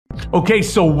Okay,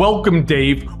 so welcome,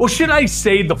 Dave. Or should I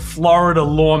say the Florida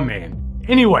Lawman?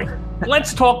 Anyway,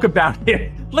 let's talk about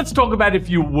it. Let's talk about, if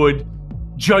you would,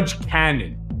 Judge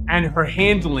Cannon and her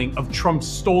handling of Trump's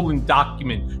stolen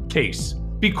document case.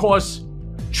 Because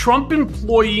Trump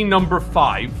employee number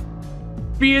 5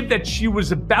 feared that she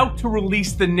was about to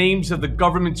release the names of the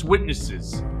government's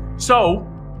witnesses. So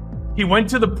he went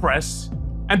to the press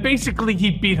and basically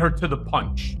he beat her to the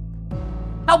punch.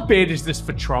 How bad is this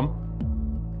for Trump?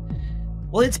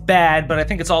 Well, it's bad, but I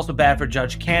think it's also bad for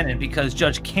Judge Cannon because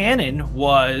Judge Cannon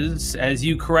was, as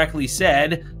you correctly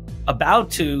said, about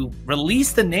to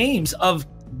release the names of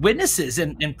witnesses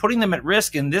and putting them at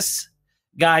risk. And this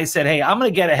guy said, hey, I'm going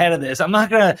to get ahead of this. I'm not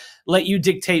going to let you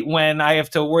dictate when I have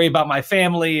to worry about my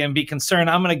family and be concerned.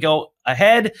 I'm going to go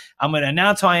ahead. I'm going to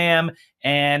announce who I am,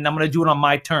 and I'm going to do it on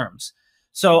my terms.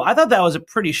 So I thought that was a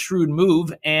pretty shrewd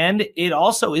move. And it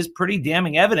also is pretty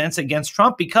damning evidence against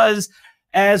Trump because,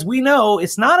 as we know,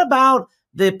 it's not about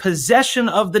the possession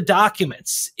of the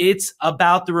documents. It's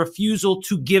about the refusal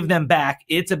to give them back.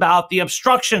 It's about the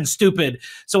obstruction, stupid.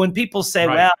 So when people say,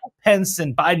 right, well, Pence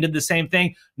and Biden did the same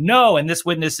thing, no, and this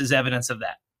witness is evidence of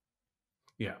that.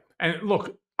 Yeah. And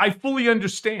look, I fully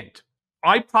understand.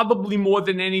 I probably more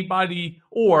than anybody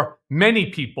or many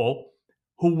people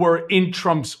who were in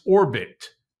Trump's orbit,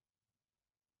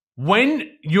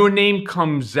 when your name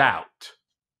comes out,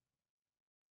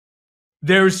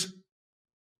 there's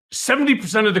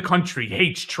 70% of the country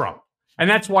hates Trump. And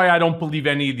that's why I don't believe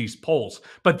any of these polls.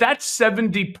 But that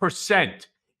 70%,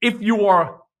 if you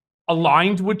are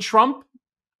aligned with Trump,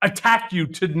 attack you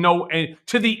to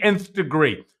the nth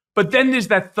degree. But then there's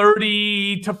that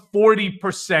 30 to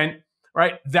 40%,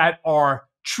 right, that are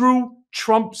true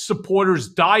Trump supporters,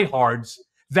 diehards,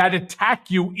 that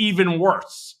attack you even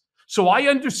worse. So I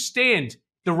understand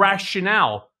the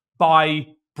rationale by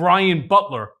Brian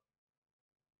Butler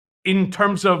in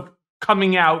terms of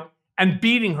coming out and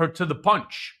beating her to the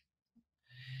punch.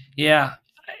 Yeah.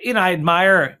 You know, I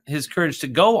admire his courage to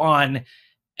go on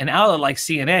an outlet like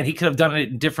CNN. He could have done it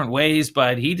in different ways,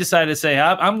 but he decided to say,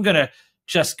 I'm going to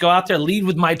just go out there, lead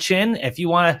with my chin. If you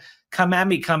want to come at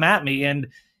me, come at me. And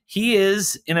he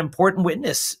is an important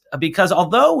witness because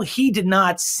although he did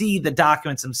not see the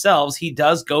documents themselves, he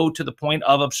does go to the point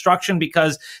of obstruction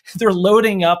because they're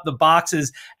loading up the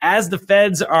boxes as the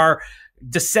feds are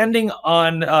descending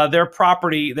on their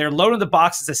property. They're loading the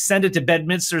boxes to send it to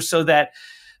Bedminster so that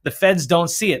the feds don't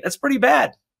see it. That's pretty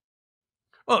bad.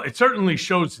 Well, it certainly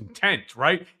shows intent,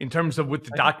 right? In terms of with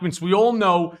the documents, we all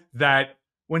know that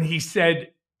when he said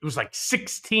it was like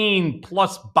 16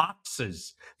 plus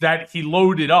boxes that he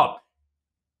loaded up,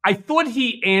 I thought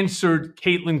he answered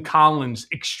Caitlin Collins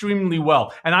extremely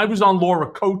well. And I was on Laura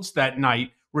Coates that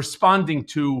night responding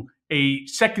to a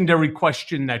secondary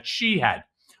question that she had,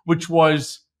 which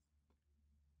was,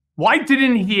 why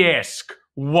didn't he ask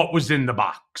what was in the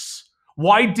box?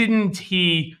 Why didn't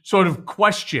he sort of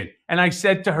question? And I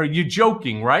said to her, you're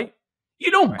joking, right?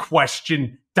 You don't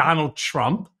question Donald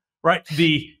Trump, right?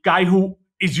 The guy who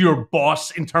is your boss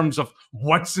in terms of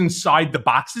what's inside the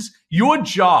boxes. Your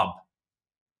job,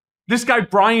 this guy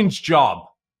Brian's job,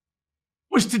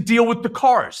 was to deal with the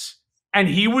cars. And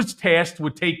he was tasked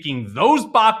with taking those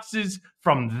boxes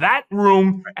from that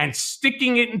room and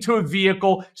sticking it into a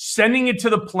vehicle, sending it to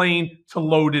the plane to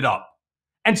load it up.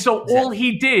 And so all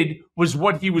he did was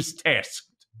what he was tasked.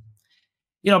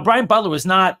 You know, Brian Butler was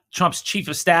not Trump's chief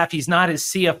of staff. He's not his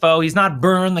CFO. He's not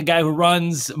Byrne, the guy who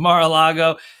runs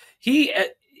Mar-a-Lago.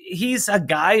 He's a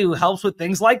guy who helps with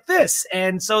things like this.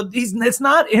 And so it's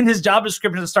not in his job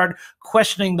description to start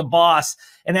questioning the boss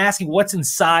and asking what's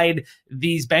inside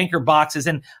these banker boxes.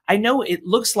 And I know it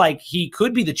looks like he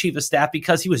could be the chief of staff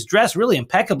because he was dressed really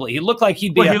impeccably. He looked like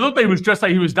he'd be. Well, he looked like he was dressed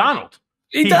like he was Donald.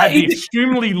 He had the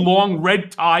extremely long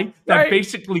red tie that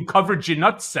basically covered your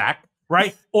nutsack,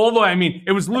 right? Although, I mean,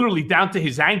 it was literally down to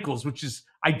his ankles, which is,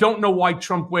 I don't know why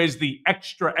Trump wears the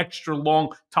extra, extra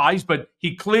long ties, but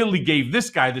he clearly gave this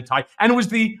guy the tie. And it was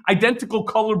the identical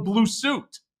color blue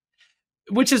suit.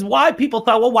 Which is why people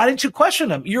thought, well, why didn't you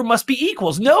question him? You must be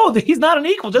equals. No, he's not an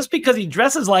equal. Just because he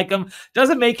dresses like him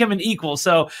doesn't make him an equal.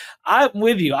 So I'm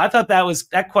with you. I thought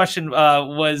that question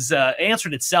was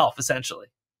answered itself, essentially.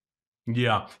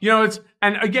 Yeah. You know,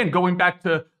 and again, going back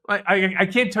to, I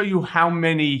can't tell you how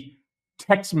many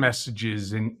text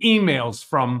messages and emails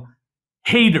from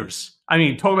haters. I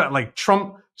mean, talk about like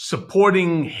Trump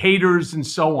supporting haters and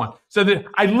so on. So that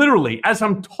I literally, as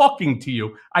I'm talking to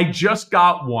you, I just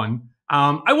got one.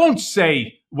 I won't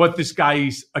say what this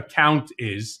guy's account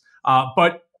is,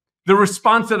 but the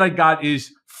response that I got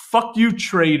is, fuck you,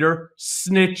 traitor,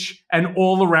 snitch, and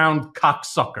all around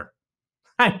cocksucker.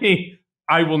 I mean,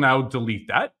 I will now delete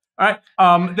that. All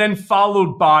right. Then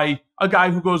followed by a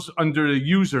guy who goes under a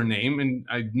username, and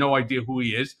I have no idea who he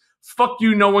is. Fuck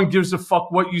you. No one gives a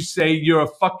fuck what you say. You're a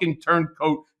fucking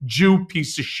turncoat Jew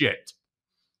piece of shit.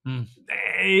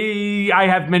 I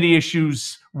have many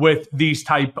issues with these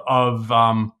type of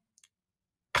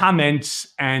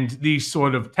comments and these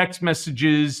sort of text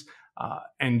messages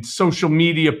and social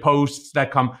media posts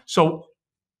that come. So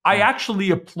I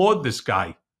actually applaud this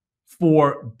guy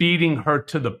for beating her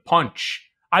to the punch.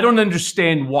 I don't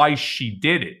understand why she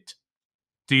did it.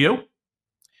 Do you?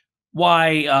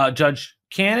 Why Judge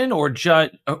Cannon or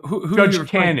Judge Judge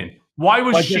Cannon? Why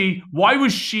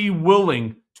was she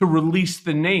willing to release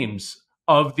the names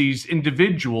of these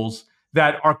individuals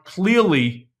that are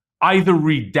clearly either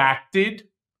redacted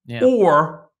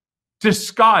or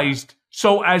disguised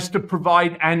so as to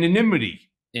provide anonymity?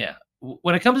 Yeah.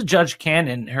 When it comes to Judge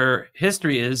Cannon, her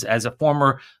history is as a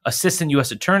former assistant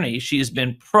U.S. attorney, she has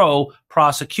been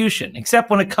pro-prosecution, except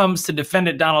when it comes to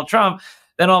defendant Donald Trump.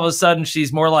 Then all of a sudden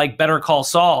she's more like Better Call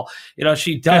Saul. You know,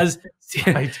 she does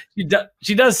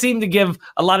she does seem to give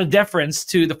a lot of deference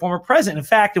to the former president. In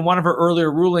fact, in one of her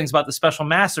earlier rulings about the special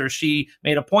master, she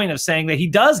made a point of saying that he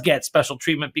does get special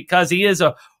treatment because he is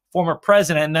a former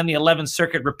president. And then the 11th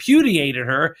Circuit repudiated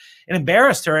her and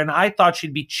embarrassed her. And I thought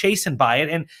she'd be chastened by it.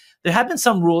 And there have been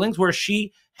some rulings where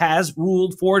she has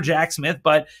ruled for Jack Smith,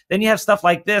 but then you have stuff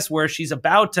like this where she's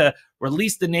about to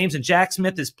release the names and Jack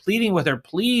Smith is pleading with her,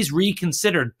 please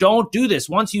reconsider. Don't do this.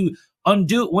 Once you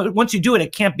do it,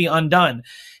 it can't be undone.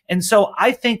 And so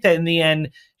I think that in the end,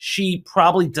 she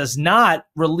probably does not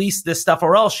release this stuff,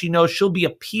 or else she knows she'll be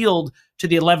appealed to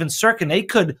the 11th Circuit. They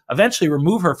could eventually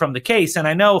remove her from the case. And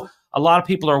I know a lot of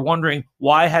people are wondering,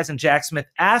 why hasn't Jack Smith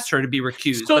asked her to be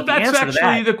recused? So that's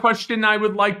actually the question I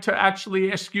would like to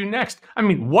actually ask you next. I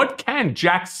mean, what can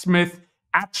Jack Smith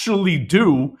actually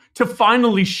do to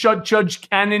finally shut Judge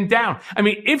Cannon down? I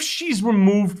mean, if she's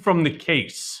removed from the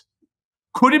case,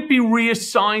 could it be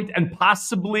reassigned and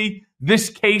possibly this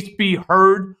case be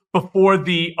heard before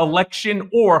the election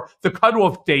or the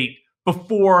cutoff date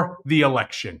before the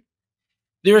election?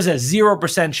 There is a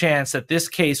 0% chance that this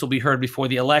case will be heard before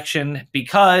the election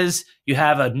because you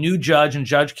have a new judge in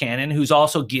Judge Cannon who's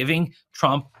also giving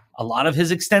Trump a lot of his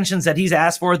extensions that he's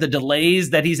asked for, the delays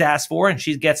that he's asked for, and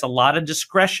she gets a lot of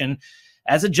discretion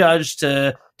as a judge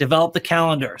to develop the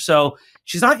calendar. So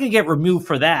she's not going to get removed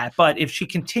for that. But if she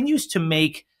continues to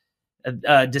make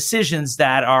decisions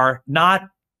that are not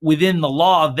within the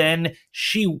law, then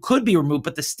she could be removed.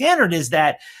 But the standard is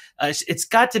that it's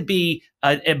got to be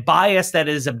a bias that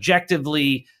is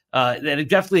objectively that it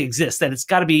definitely exists, that it's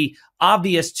got to be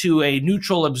obvious to a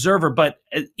neutral observer. But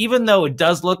even though it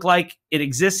does look like it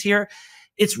exists here,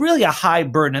 it's really a high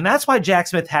burden. And that's why Jack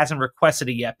Smith hasn't requested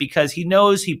it yet, because he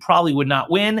knows he probably would not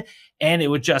win and it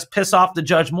would just piss off the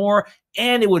judge more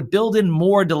and it would build in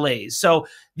more delays. So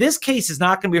this case is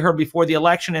not going to be heard before the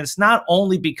election. And it's not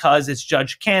only because it's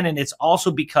Judge Cannon, it's also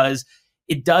because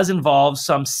it does involve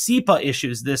some SIPA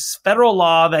issues, this federal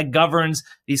law that governs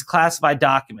these classified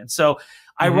documents. So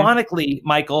ironically,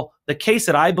 Michael, the case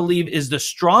that I believe is the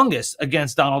strongest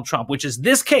against Donald Trump, which is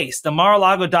this case, the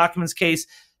Mar-a-Lago documents case,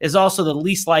 is also the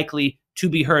least likely to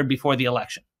be heard before the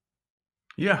election.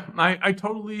 Yeah, I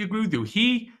totally agree with you.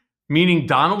 He, meaning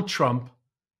Donald Trump,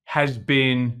 has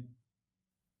been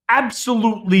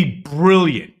absolutely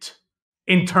brilliant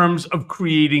in terms of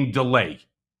creating delay.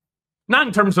 Not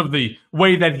in terms of the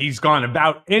way that he's gone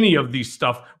about any of these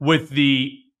stuff with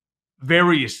the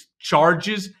various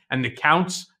charges and the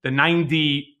counts, the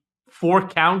 94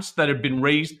 counts that have been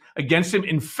raised against him.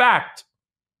 In fact,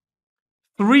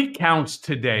 3 counts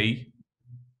today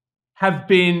have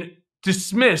been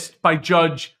dismissed by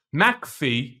Judge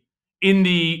McAfee in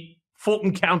the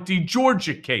Fulton County,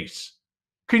 Georgia case.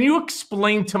 Can you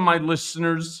explain to my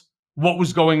listeners what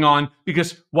was going on?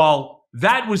 Because while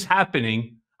that was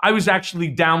happening, I was actually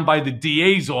down by the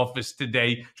DA's office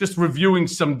today, just reviewing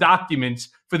some documents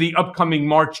for the upcoming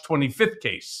March 25th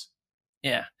case.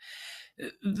 Yeah.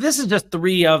 This is just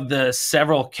 3 of the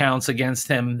several counts against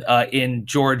him in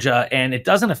Georgia, and it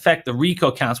doesn't affect the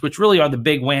RICO counts, which really are the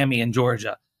big whammy in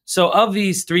Georgia. So of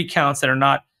these 3 counts that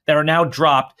are now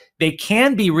dropped, they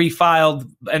can be refiled,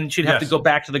 and she'd have to go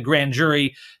back to the grand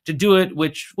jury to do it,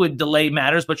 which would delay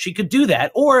matters, but she could do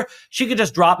that. Or she could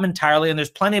just drop them entirely, and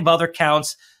there's plenty of other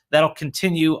counts that'll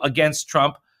continue against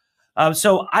Trump.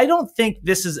 So I don't think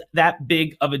this is that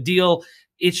big of a deal.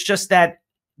 It's just that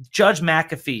Judge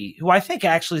McAfee, who I think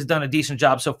actually has done a decent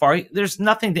job so far, there's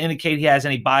nothing to indicate he has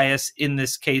any bias in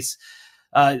this case.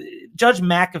 Judge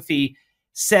McAfee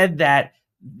said that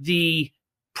the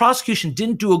prosecution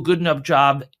didn't do a good enough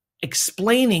job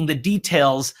explaining the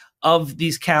details of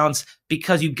these counts,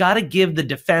 because you got to give the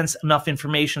defense enough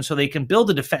information so they can build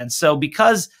a defense. So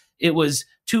because it was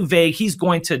too vague, he's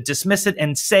going to dismiss it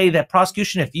and say that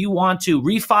prosecution, if you want to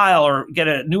refile or get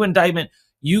a new indictment,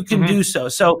 you can do so.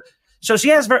 So she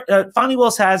has, Fani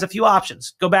Willis has a few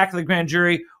options: go back to the grand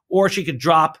jury, or she could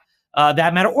drop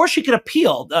that matter, or she could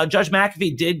appeal. Judge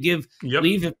McAfee did give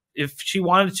leave if she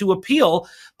wanted to appeal,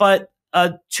 but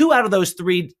 2 out of those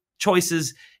 3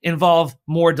 choices involve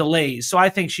more delays. So I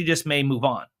think she just may move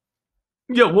on.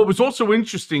 Yeah, what was also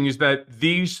interesting is that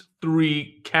these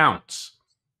 3 counts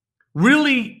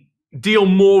really deal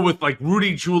more with like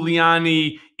Rudy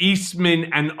Giuliani,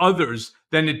 Eastman, and others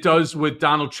than it does with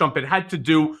Donald Trump. It had to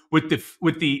do with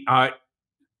the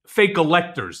fake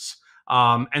electors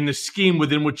and the scheme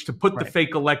within which to put the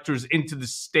fake electors into the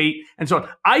state and so on.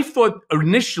 I thought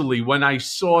initially when I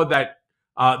saw that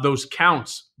those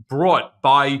counts brought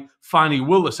by Fani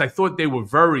Willis, I thought they were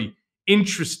very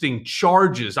interesting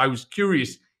charges. I was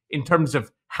curious in terms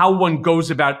of how one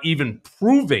goes about even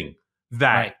proving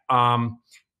that.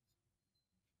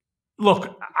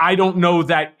 Look, I don't know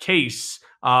that case,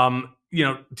 to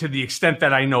the extent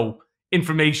that I know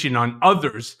information on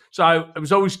others. So I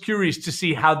was always curious to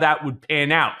see how that would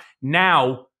pan out.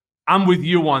 Now, I'm with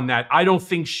you on that. I don't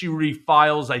think she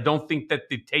refiles. I don't think that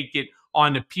they take it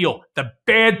on appeal. The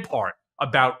bad part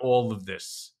about all of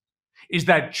this is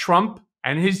that Trump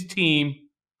and his team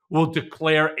will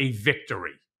declare a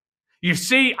victory. You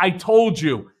see, I told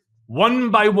you, one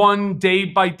by one, day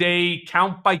by day,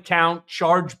 count by count,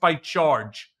 charge by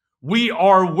charge, we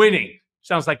are winning.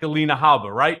 Sounds like Alina Habba,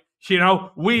 right?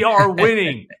 We are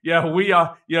winning. We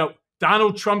are,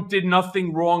 Donald Trump did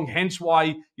nothing wrong. Hence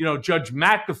why, Judge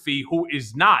McAfee, who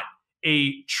is not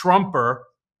a Trumper,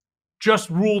 just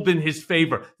ruled in his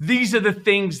favor. These are the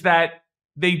things that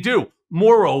they do.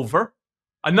 Moreover,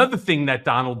 another thing that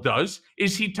Donald does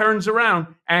is he turns around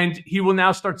and he will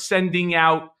now start sending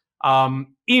out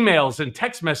emails and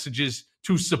text messages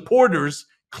to supporters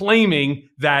claiming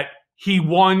that he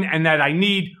won and that I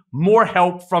need more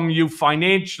help from you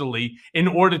financially in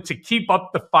order to keep up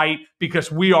the fight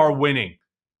because we are winning.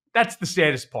 That's the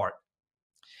saddest part.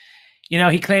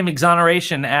 He claimed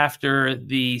exoneration after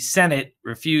the Senate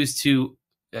refused to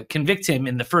convict him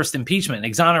in the first impeachment.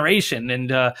 Exoneration.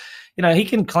 And, he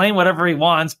can claim whatever he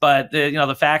wants, but,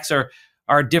 the facts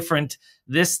are different.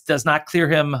 This does not clear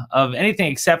him of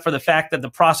anything except for the fact that the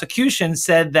prosecution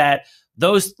said that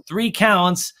those 3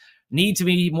 counts need to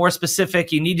be more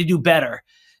specific. You need to do better.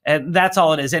 And that's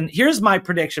all it is. And here's my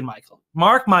prediction, Michael.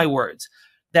 Mark my words,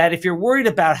 that if you're worried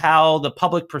about how the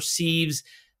public perceives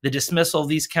the dismissal of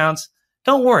these counts,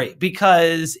 don't worry,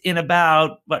 because in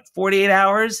about, 48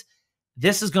 hours,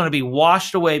 this is going to be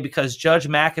washed away because Judge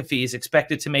McAfee is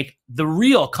expected to make the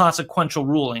real consequential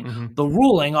ruling, the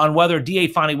ruling on whether DA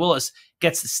Fani Willis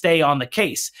gets to stay on the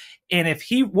case. And if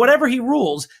whatever he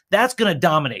rules, that's going to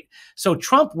dominate. So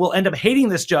Trump will end up hating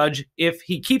this judge if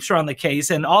he keeps her on the case,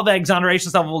 and all that exoneration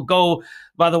stuff will go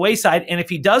by the wayside. And if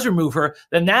he does remove her,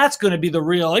 then that's going to be the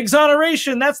real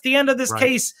exoneration. That's the end of this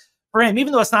case for him,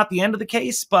 even though it's not the end of the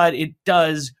case, but it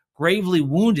does gravely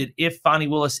wound it if Fani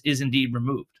Willis is indeed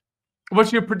removed.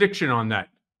 What's your prediction on that?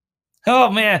 Oh,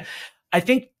 man, I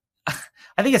think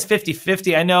it's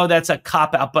 50-50. I know that's a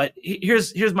cop-out, but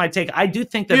here's my take. I do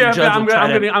think that the judge I'm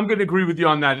going to agree with you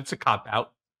on that. It's a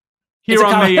cop-out. Here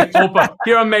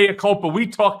on Mea Culpa, we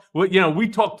talk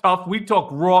tough, we talk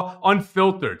raw,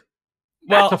 unfiltered.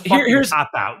 That's a fucking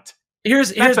cop-out.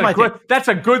 Here's my take. That's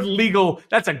a good legal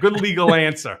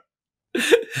answer.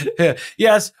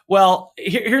 Yes. Well,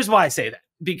 here's why I say that.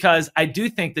 Because I do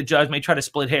think the judge may try to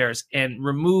split hairs and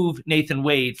remove Nathan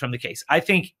Wade from the case. I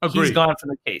think he's gone from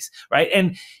the case, right?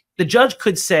 And the judge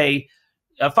could say,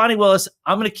 Fani Willis,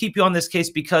 I'm going to keep you on this case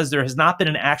because there has not been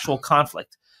an actual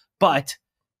conflict. But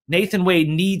Nathan Wade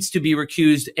needs to be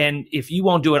recused, and if you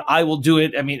won't do it, I will do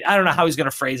it. I mean, I don't know how he's going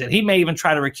to phrase it. He may even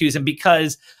try to recuse him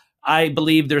because I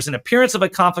believe there's an appearance of a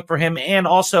conflict for him, and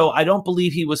also I don't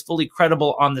believe he was fully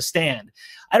credible on the stand.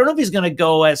 I don't know if he's going to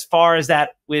go as far as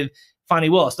that with Fani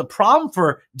Willis. The problem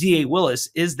for DA Willis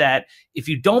is that if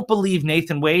you don't believe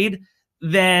Nathan Wade,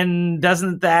 then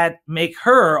doesn't that make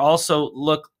her also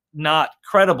look not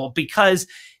credible? Because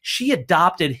she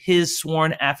adopted his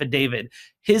sworn affidavit,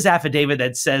 his affidavit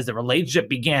that says the relationship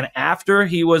began after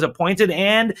he was appointed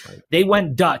and they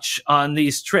went Dutch on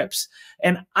these trips.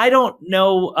 And I don't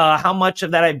know how much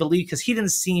of that I believe because he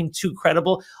didn't seem too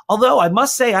credible. Although I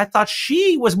must say, I thought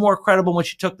she was more credible when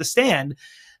she took the stand.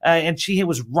 And she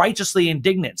was righteously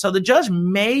indignant. So the judge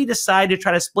may decide to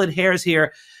try to split hairs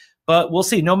here, but we'll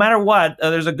see. No matter what,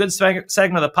 there's a good segment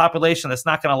of the population that's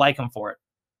not going to like him for it.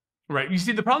 Right. You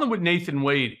see, the problem with Nathan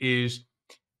Wade is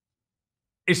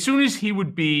as soon as he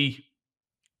would be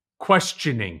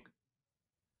questioning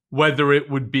whether it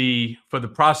would be for the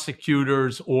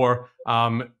prosecutors or,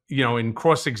 in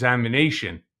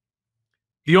cross-examination,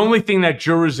 the only thing that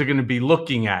jurors are going to be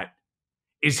looking at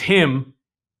is him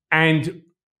and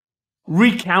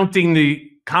recounting the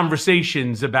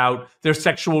conversations about their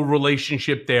sexual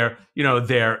relationship, their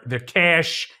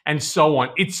cash, and so on.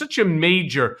 It's such a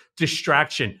major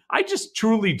distraction. I just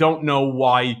truly don't know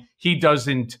why he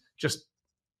doesn't just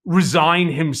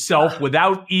resign himself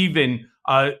without even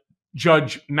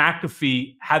Judge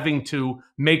McAfee having to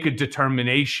make a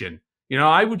determination.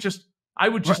 I would just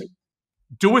right.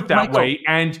 Do it that Michael. Way,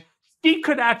 and he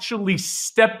could actually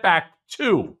step back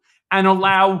too and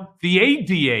allow the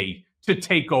ADA to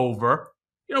take over,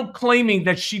 claiming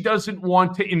that she doesn't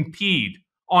want to impede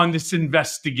on this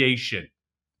investigation.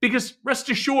 Because rest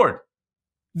assured,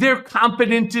 they're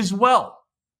competent as well.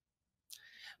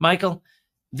 Michael,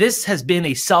 this has been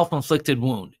a self-inflicted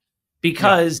wound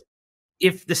because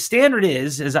if the standard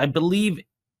is, as I believe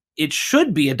it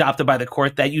should be adopted by the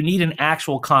court, that you need an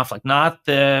actual conflict, not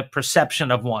the perception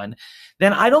of one,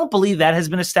 then I don't believe that has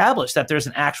been established, that there's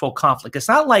an actual conflict. It's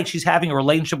not like she's having a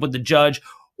relationship with the judge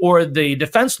or the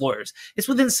defense lawyers. It's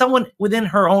within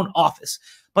her own office.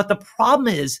 But the problem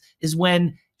is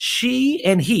when she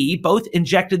and he both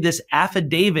injected this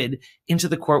affidavit into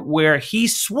the court where he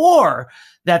swore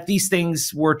that these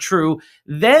things were true,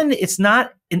 then it's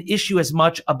not an issue as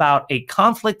much about a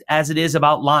conflict as it is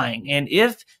about lying. And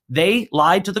if they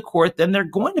lied to the court, then they're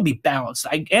going to be balanced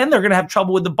and they're going to have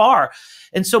trouble with the bar.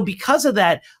 And so because of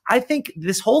that, I think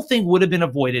this whole thing would have been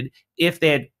avoided if they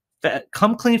had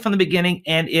come clean from the beginning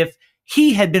and if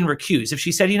he had been recused. If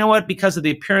she said, you know what, because of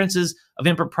the appearances of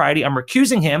impropriety, I'm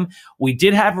recusing him. We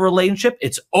did have a relationship.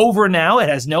 It's over now. It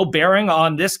has no bearing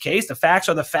on this case. The facts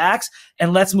are the facts,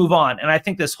 and let's move on. And I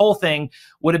think this whole thing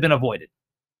would have been avoided.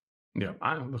 Yeah,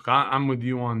 I'm with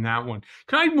you on that one.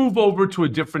 Can I move over to a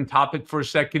different topic for a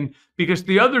second? Because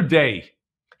the other day,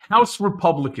 House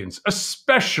Republicans,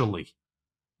 especially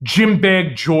Jim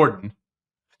Bag Jordan,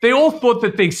 they all thought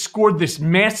that they scored this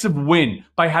massive win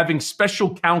by having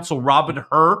special counsel Robert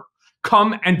Hur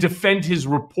come and defend his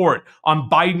report on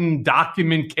Biden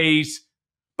document case.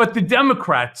 But the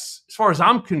Democrats, as far as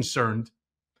I'm concerned,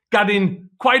 got in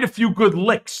quite a few good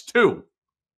licks too.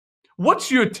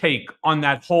 What's your take on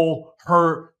that whole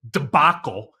Hur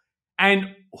debacle?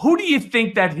 And who do you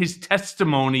think that his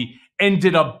testimony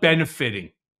ended up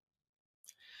benefiting?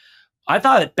 I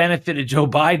thought it benefited Joe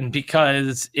Biden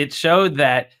because it showed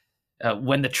that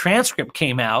when the transcript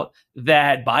came out,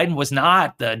 that Biden was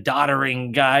not the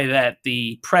doddering guy that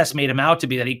the press made him out to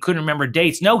be, that he couldn't remember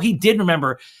dates. No, he did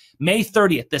remember May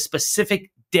 30th, the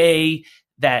specific day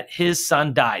that his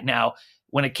son died. Now,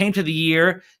 when it came to the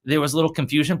year, there was a little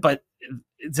confusion, but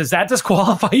does that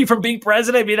disqualify you from being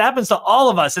president? I mean, it happens to all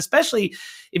of us, especially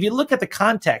if you look at the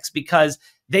context, because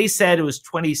they said it was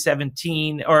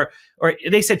 2017 or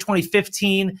they said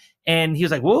 2015. And he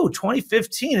was like, whoa,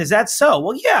 2015, is that so?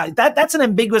 Well, yeah, that's an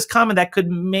ambiguous comment that could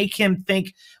make him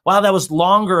think, wow, that was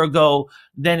longer ago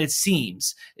than it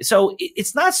seems. So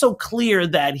it's not so clear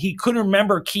that he couldn't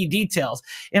remember key details.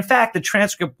 In fact, the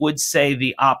transcript would say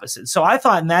the opposite. So I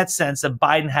thought in that sense that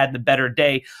Biden had the better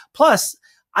day. Plus,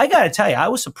 I got to tell you, I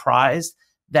was surprised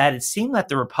that it seemed that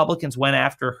the Republicans went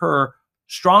after her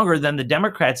stronger than the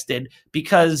Democrats did,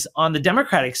 because on the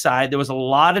Democratic side, there was a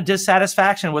lot of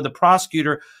dissatisfaction with the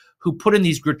prosecutor who put in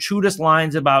these gratuitous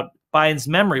lines about Biden's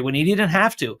memory when he didn't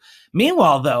have to.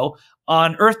 Meanwhile, though,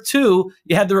 on Earth 2,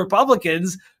 you had the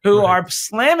Republicans who are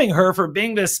slamming her for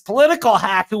being this political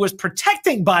hack who was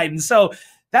protecting Biden. So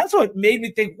that's what made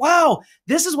me think, wow,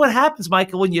 this is what happens,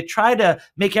 Michael, when you try to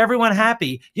make everyone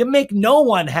happy. You make no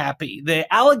one happy.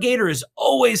 The alligator is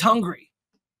always hungry.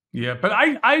 Yeah, but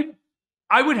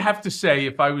I would have to say,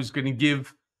 if I was going to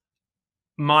give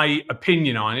my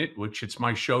opinion on it, which it's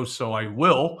my show, so I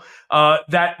will,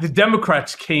 that the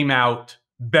Democrats came out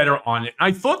better on it.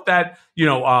 I thought that,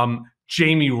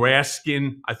 Jamie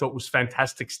Raskin, I thought was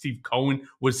fantastic. Steve Cohen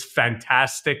was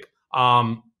fantastic.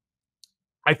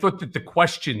 I thought that the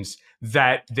questions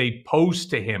that they posed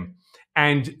to him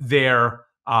and their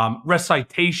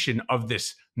recitation of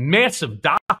this massive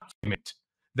document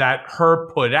that Hur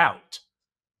put out,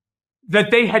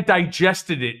 that they had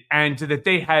digested it and that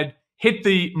they had hit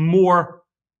the more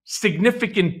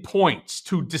significant points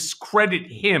to discredit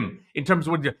him in terms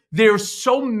of what there's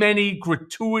so many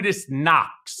gratuitous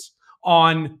knocks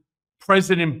on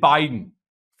President Biden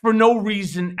for no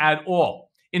reason at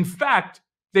all. In fact,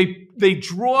 they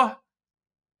draw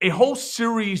a whole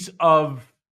series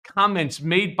of comments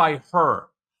made by her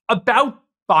about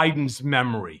Biden's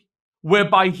memory,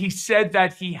 whereby he said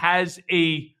that he has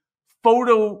a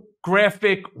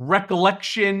photographic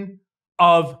recollection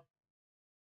of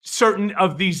certain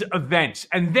of these events.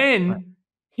 And then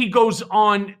he goes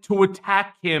on to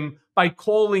attack him by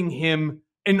calling him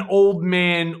an old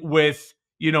man with,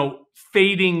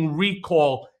 fading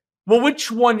recall. Well,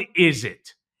 which one is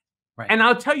it? Right. And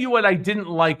I'll tell you what I didn't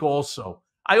like also.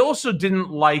 I also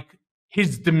didn't like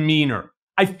his demeanor.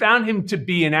 I found him to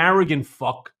be an arrogant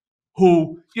fuck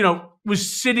who,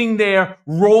 was sitting there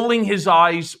rolling his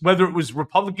eyes, whether it was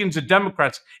Republicans or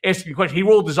Democrats asking a question. He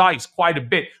rolled his eyes quite a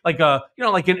bit, like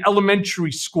like an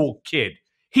elementary school kid.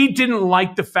 He didn't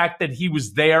like the fact that he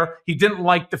was there. He didn't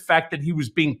like the fact that he was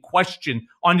being questioned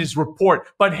on his report.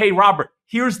 But hey, Robert,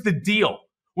 here's the deal.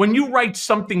 When you write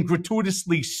something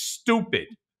gratuitously stupid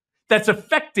that's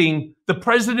affecting the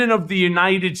president of the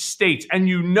United States, and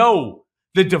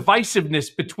the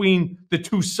divisiveness between the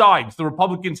two sides, the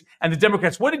Republicans and the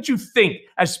Democrats, what did you think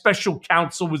as special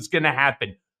counsel was going to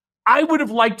happen? I would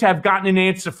have liked to have gotten an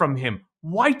answer from him.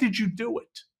 Why did you do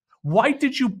it? Why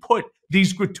did you put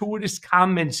these gratuitous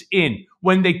comments in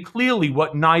when they clearly were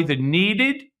neither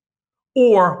needed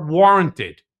or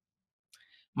warranted?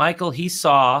 Michael, he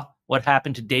saw what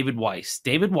happened to David Weiss.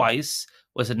 David Weiss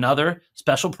was another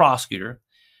special prosecutor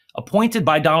appointed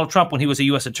by Donald Trump when he was a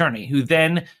U.S. attorney, who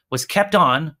then was kept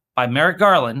on by Merrick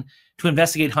Garland to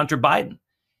investigate Hunter Biden.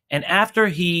 And after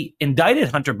he indicted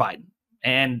Hunter Biden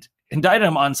and indicted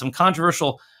him on some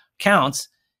controversial counts,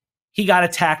 he got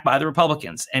attacked by the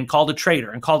Republicans and called a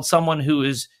traitor and called someone who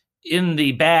is in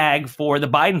the bag for the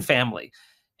Biden family.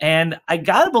 And I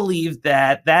got to believe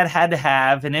that had to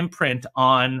have an imprint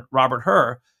on Robert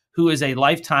Hur, who is a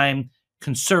lifetime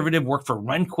conservative, worked for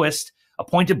Rehnquist,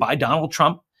 appointed by Donald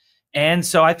Trump. And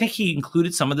so I think he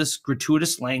included some of this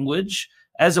gratuitous language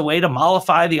as a way to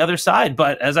mollify the other side.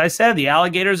 But as I said, the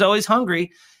alligator is always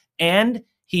hungry. And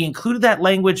he included that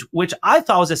language, which I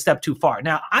thought was a step too far.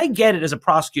 Now, I get it as a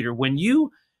prosecutor. When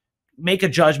you make a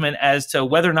judgment as to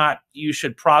whether or not you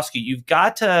should prosecute, you've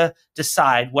got to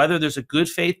decide whether there's a good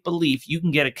faith belief you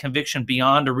can get a conviction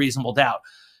beyond a reasonable doubt.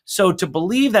 So to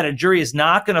believe that a jury is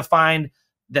not going to find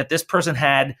that this person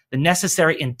had the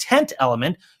necessary intent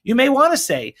element, you may want to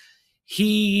say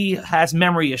he has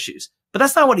memory issues. But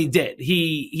that's not what he did.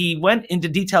 He went into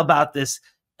detail about this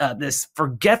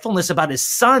forgetfulness about his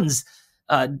son's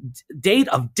date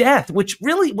of death, which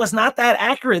really was not that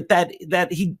accurate.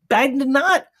 Biden did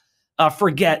not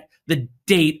forget the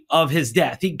date of his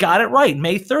death. He got it right,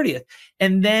 May 30th.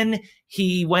 And then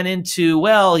he went into,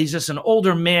 well, he's just an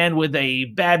older man with a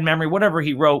bad memory, whatever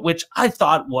he wrote, which I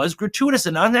thought was gratuitous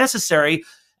and unnecessary.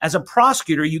 As a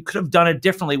prosecutor, you could have done it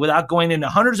differently without going into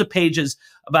hundreds of pages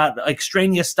about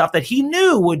extraneous stuff that he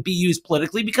knew would be used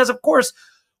politically, because, of course,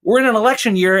 we're in an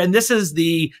election year and this is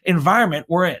the environment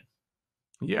we're in.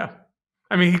 Yeah.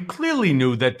 I mean, he clearly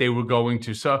knew that they were going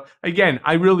to. So, again,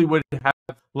 I really would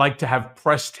have liked to have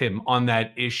pressed him on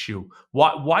that issue.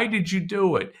 Why did you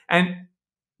do it? And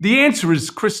the answer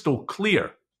is crystal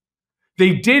clear.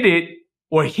 They did it,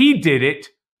 or he did it,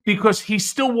 because he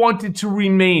still wanted to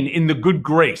remain in the good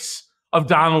grace of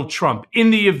Donald Trump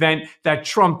in the event that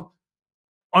Trump,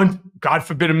 God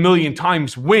forbid, a million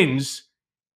times wins.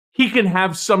 He can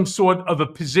have some sort of a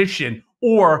position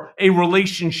or a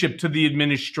relationship to the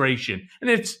administration. And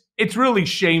it's really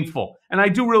shameful. And I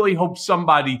do really hope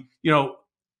somebody,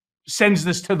 sends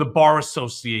this to the Bar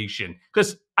Association,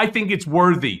 because I think it's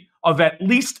worthy of at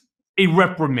least a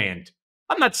reprimand.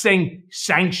 I'm not saying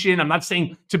sanction. I'm not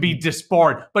saying to be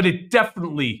disbarred, but it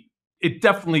definitely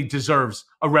deserves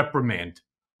a reprimand.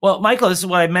 Well, Michael, this is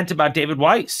what I meant about David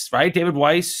Weiss, right? David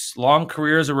Weiss, long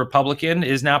career as a Republican,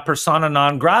 is now persona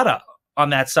non grata on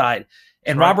that side.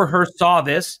 And right. Robert Hur saw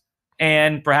this,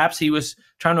 and perhaps he was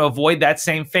trying to avoid that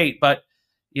same fate. But,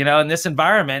 in this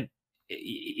environment,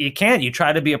 you can't. You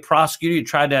try to be a prosecutor. You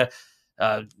try to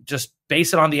just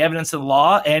base it on the evidence of the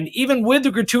law. And even with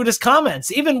the gratuitous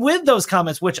comments, even with those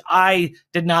comments, which I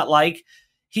did not like,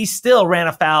 he still ran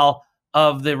afoul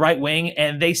of the right wing,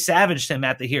 and they savaged him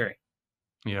at the hearing.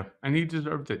 Yeah, and he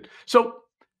deserved it. So,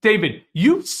 David,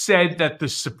 you said that the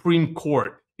Supreme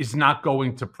Court is not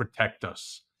going to protect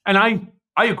us. And I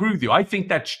agree with you. I think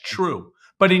that's true.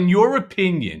 But in your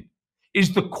opinion,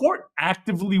 is the court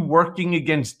actively working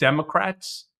against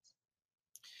Democrats?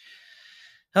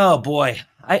 Oh boy,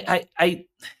 I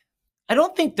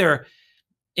don't think they're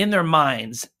in their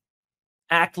minds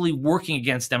actively working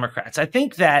against Democrats. I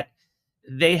think that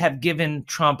they have given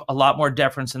Trump a lot more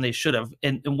deference than they should have.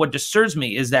 And what disturbs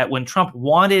me is that when Trump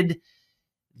wanted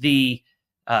the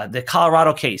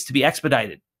Colorado case to be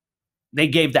expedited, they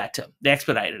gave that to him. They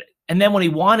expedited it. And then when he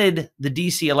wanted the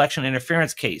DC election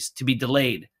interference case to be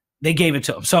delayed, they gave it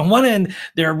to him. So on one end,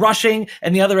 they're rushing,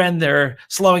 and the other end, they're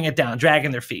slowing it down,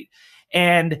 dragging their feet.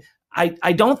 And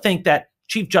I don't think that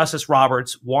Chief Justice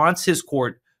Roberts wants his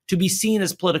court to be seen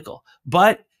as political.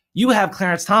 But you have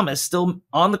Clarence Thomas still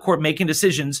on the court making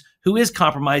decisions, who is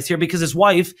compromised here because his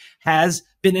wife was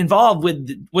involved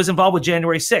with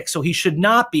January 6th. So he should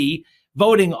not be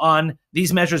voting on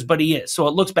these measures, but he is. So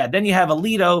it looks bad. Then you have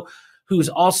Alito, who's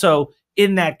also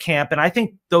in that camp. And I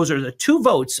think those are the two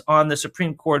votes on the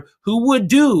Supreme Court who would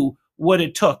do what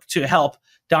it took to help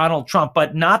Donald Trump,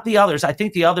 but not the others. I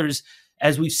think the others,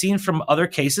 as we've seen from other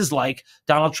cases like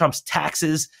Donald Trump's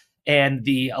taxes and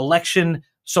the election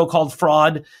so-called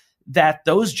fraud, that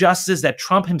those justices that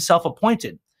Trump himself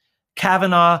appointed,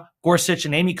 Kavanaugh, Gorsuch,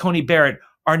 and Amy Coney Barrett,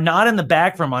 are not in the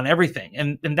bag for him on everything.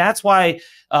 And that's why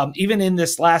even in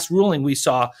this last ruling we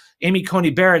saw, Amy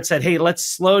Coney Barrett said, hey, let's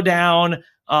slow down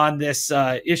on this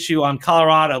issue on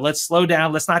Colorado. Let's slow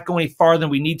down. Let's not go any farther than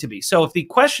we need to be. So if the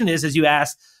question is, as you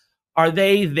asked, are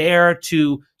they there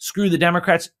to screw the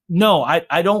Democrats? No,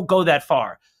 I don't go that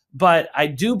far. But I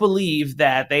do believe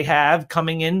that they have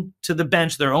coming into the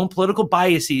bench their own political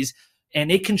biases,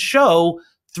 and it can show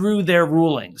through their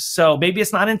rulings. So maybe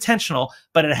it's not intentional,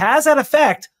 but it has that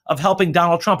effect of helping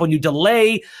Donald Trump when you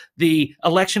delay the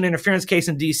election interference case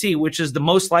in D.C., which is the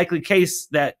most likely case,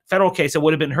 that federal case that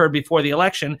would have been heard before the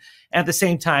election. And at the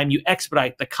same time, you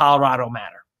expedite the Colorado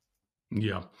matter.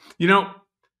 Yeah. You know,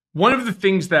 one of the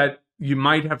things that you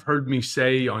might have heard me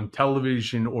say on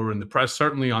television or in the press,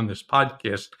 certainly on this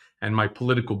podcast and my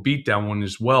political beatdown one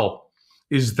as well,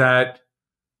 is that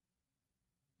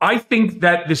I think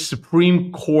that the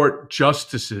Supreme Court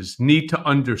justices need to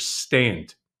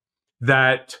understand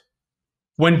that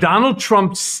when Donald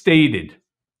Trump stated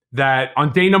that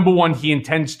on day number one, he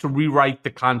intends to rewrite the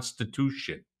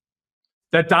Constitution,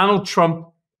 that Donald Trump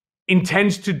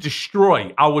intends to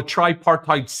destroy our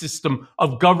tripartite system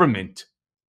of government,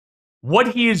 what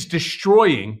he is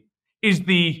destroying is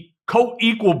the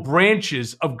co-equal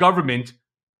branches of government,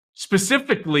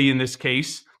 specifically in this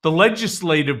case, the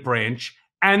legislative branch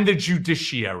and the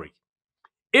judiciary.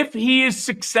 If he is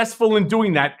successful in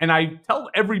doing that, and I tell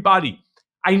everybody,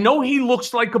 I know he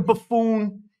looks like a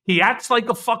buffoon, he acts like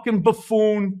a fucking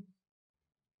buffoon.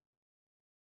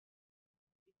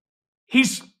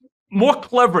 He's more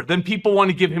clever than people want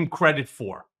to give him credit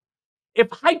for. If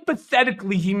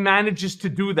hypothetically he manages to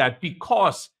do that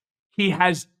because he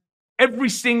has every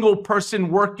single person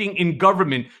working in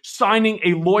government signing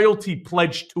a loyalty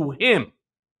pledge to him,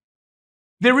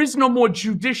 there is no more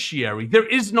judiciary. There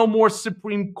is no more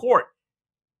Supreme Court.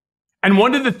 And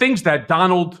one of the things that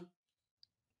Donald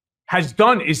has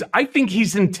done is I think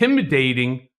he's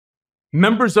intimidating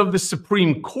members of the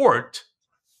Supreme Court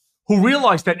who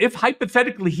realize that if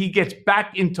hypothetically he gets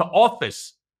back into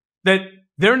office, that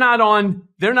they're not on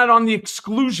the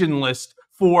exclusion list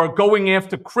for going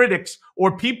after critics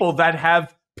or people that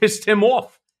have pissed him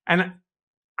off. And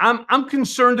I'm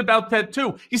concerned about that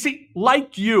too. You see,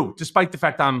 like you, despite the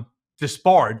fact I'm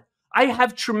disbarred, I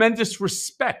have tremendous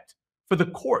respect for the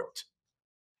court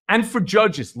and for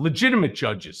judges, legitimate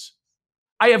judges.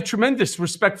 I have tremendous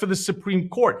respect for the Supreme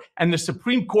Court, and the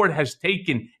Supreme Court has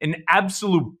taken an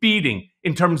absolute beating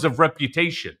in terms of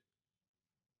reputation.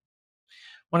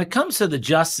 When it comes to the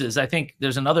justices, I think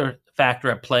there's another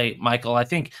factor at play, Michael. I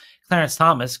think Clarence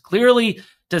Thomas clearly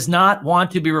does not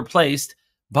want to be replaced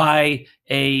by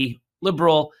a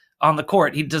liberal on the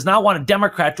court. He does not want a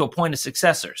Democrat to appoint a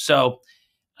successor. So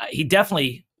he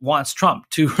definitely wants Trump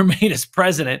to remain as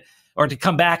president, or to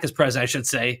come back as president, I should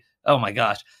say. Oh, my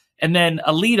gosh. And then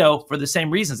Alito, for the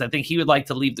same reasons, I think he would like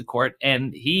to leave the court,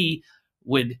 and he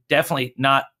would definitely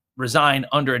not resign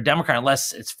under a Democrat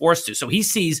unless it's forced to. So he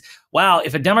sees, wow,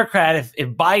 if a Democrat, if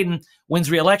Biden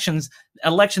wins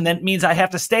election, that means I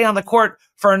have to stay on the court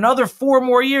for another 4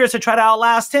 more years to try to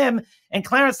outlast him. And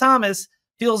Clarence Thomas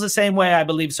feels the same way, I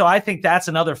believe. So I think that's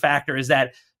another factor, is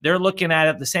that they're looking at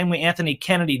it the same way Anthony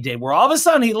Kennedy did, where all of a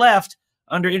sudden he left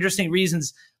under interesting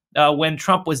reasons when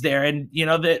Trump was there. And, you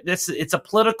know, it's a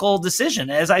political decision.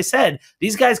 As I said,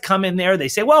 these guys come in there, they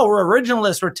say, well, we're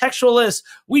originalists, we're textualists,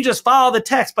 we just follow the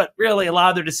text. But really, a lot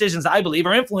of their decisions, I believe,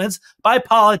 are influenced by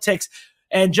politics.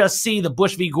 And just see the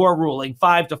Bush v. Gore ruling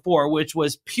 5-4, which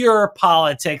was pure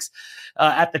politics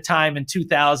at the time in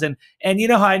 2000. And you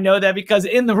know how I know that? Because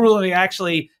in the ruling, I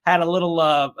actually had a little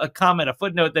a comment, a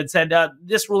footnote that said,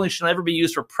 this ruling should never be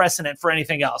used for precedent for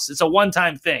anything else. It's a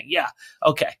one-time thing. Yeah.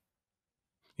 Okay.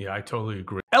 Yeah, I totally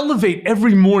agree. Elevate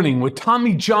every morning with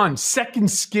Tommy John's Second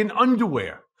Skin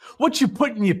underwear. What you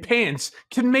put in your pants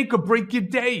can make or break your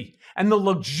day. and the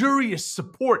luxurious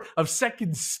support of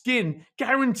second skin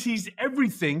guarantees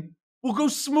everything will go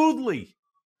smoothly.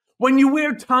 When you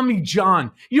wear Tommy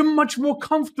John, you're much more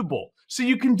comfortable, so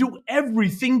you can do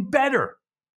everything better.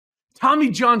 Tommy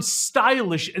John's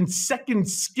stylish and second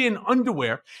skin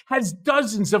underwear has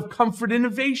dozens of comfort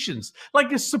innovations,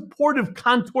 like a supportive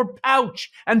contour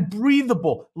pouch and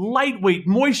breathable, lightweight,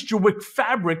 moisture-wick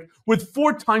fabric with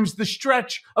 4 times the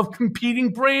stretch of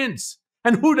competing brands.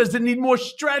 And who doesn't need more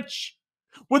stretch?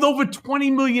 With over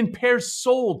 20 million pairs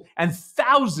sold and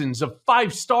thousands of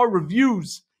 5-star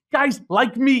reviews, guys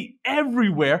like me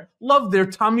everywhere love their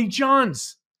Tommy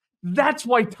Johns. That's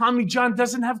why Tommy John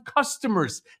doesn't have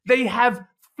customers. They have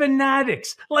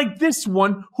fanatics like this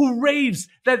one who raves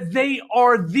that they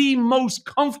are the most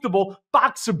comfortable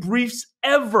boxer briefs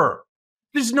ever.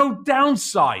 There's no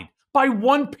downside. Buy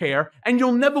one pair and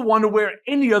you'll never want to wear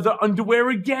any other underwear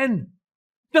again.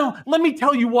 Now, let me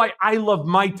tell you why I love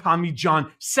my Tommy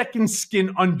John second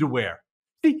skin underwear.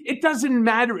 See, it doesn't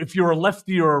matter if you're a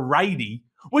lefty or a righty.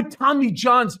 With Tommy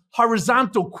John's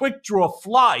horizontal quick draw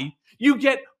fly, you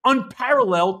get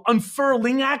unparalleled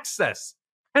unfurling access.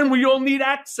 And we all need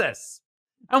access.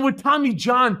 And with Tommy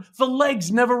John, the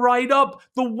legs never ride up,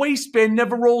 the waistband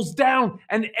never rolls down,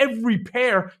 and every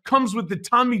pair comes with the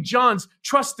Tommy John's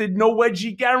trusted no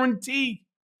wedgie guarantee.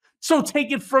 So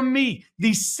take it from me,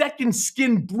 these second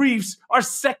skin briefs are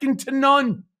second to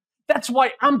none. That's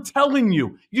why I'm telling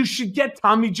you, you should get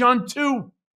Tommy John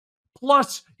too.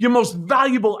 Plus, your most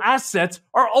valuable assets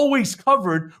are always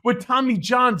covered with Tommy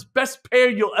John's best pair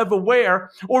you'll ever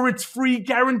wear or its free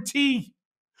guarantee.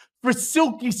 For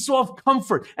silky soft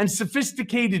comfort and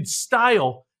sophisticated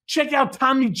style, check out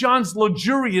Tommy John's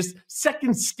luxurious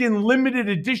second skin limited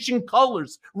edition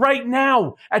colors right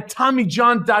now at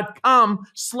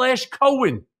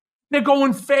TommyJohn.com/Cohen. They're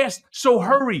going fast, so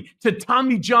hurry to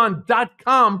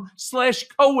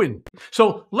TommyJohn.com/Cohen.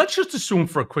 So let's just assume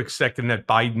for a quick second that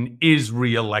Biden is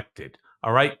reelected,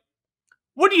 all right?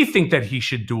 What do you think that he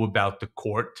should do about the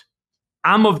court?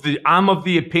 I'm of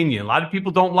the opinion, a lot of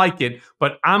people don't like it,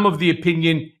 but I'm of the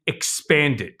opinion,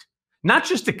 expand it. Not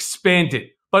just expand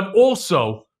it, but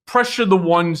also pressure the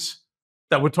ones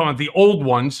that we're talking about, the old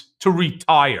ones, to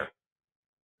retire,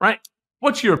 right?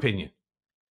 What's your opinion?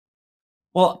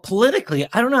 Well, politically,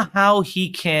 I don't know how he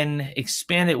can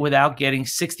expand it without getting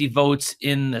 60 votes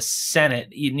in the Senate.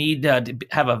 You need to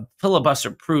have a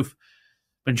filibuster-proof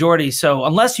majority. So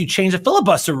unless you change the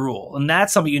filibuster rule, and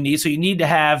that's something you need. So you need to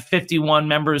have 51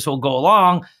 members who will go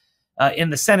along in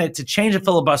the Senate to change the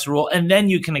filibuster rule, and then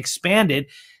you can expand it.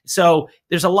 So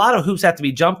there's a lot of hoops that have to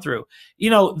be jumped through. You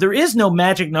know, there is no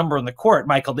magic number in the court,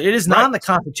 Michael. It is not in the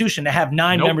Constitution to have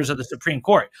 9 members of the Supreme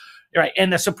Court. Right.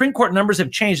 And the Supreme Court numbers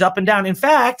have changed up and down. In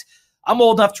fact, I'm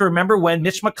old enough to remember when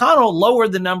Mitch McConnell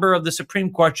lowered the number of the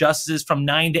Supreme Court justices from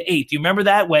 9 to 8. Do you remember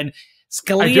that? When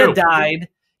Scalia died,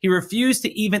 he refused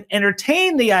to even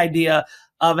entertain the idea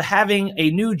of having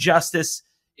a new justice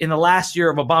in the last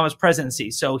year of Obama's presidency.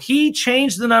 So he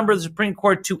changed the number of the Supreme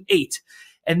Court to 8,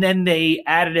 and then they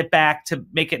added it back to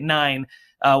make it 9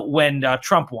 when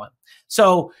Trump won.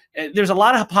 So there's a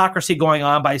lot of hypocrisy going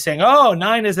on by saying, oh,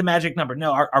 9 is the magic number.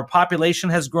 No, our population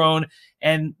has grown.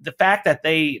 And the fact that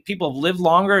people have lived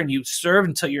longer and you serve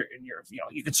until you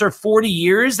can serve 40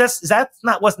 years.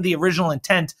 Wasn't the original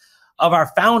intent of our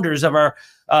founders, of our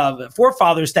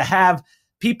forefathers, to have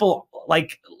people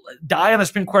like die on the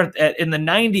Supreme Court in the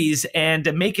 90s and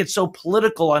to make it so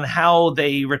political on how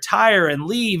they retire and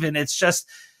leave. And it's just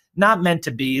not meant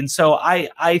to be. And so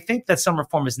I think that some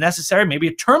reform is necessary.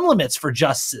 Maybe term limits for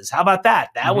justices. How about that?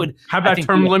 That would. How about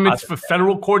term limits for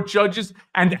federal court judges?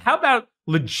 And how about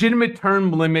legitimate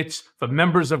term limits for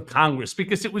members of Congress?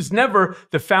 Because it was never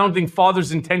the founding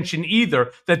fathers' intention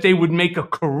either that they would make a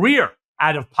career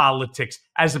out of politics,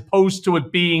 as opposed to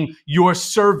it being your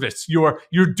service, your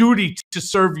duty to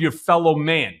serve your fellow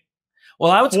man.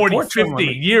 Well, I would 40, 50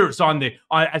 years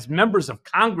as members of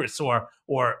Congress or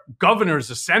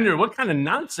governors or senator. What kind of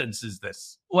nonsense is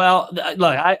this? Well,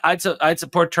 look, I'd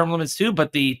support term limits too,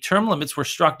 but the term limits were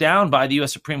struck down by the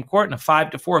U.S. Supreme Court in a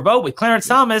 5-4 vote with Clarence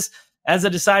Thomas as a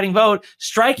deciding vote,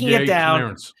 striking it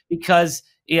down because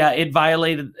it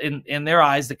violated in their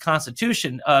eyes the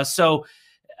Constitution. So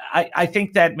I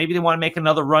think that maybe they want to make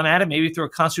another run at it, maybe through a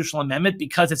constitutional amendment,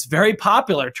 because it's very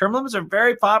popular. Term limits are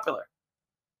very popular.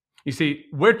 You see,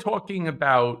 we're talking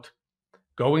about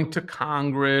going to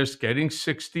Congress, getting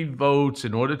 60 votes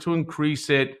in order to increase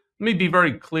it. Let me be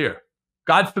very clear.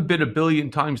 God forbid a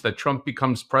billion times that Trump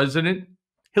becomes president.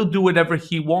 He'll do whatever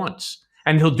he wants,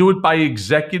 and he'll do it by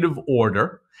executive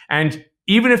order. And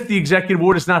even if the executive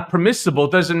order is not permissible,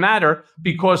 it doesn't matter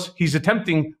because he's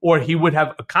attempting, or he would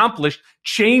have accomplished,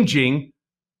 changing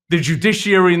the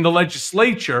judiciary and the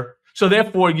legislature. So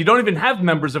therefore, you don't even have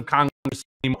members of Congress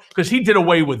anymore because he did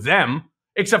away with them,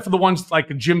 except for the ones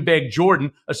like Jim Bag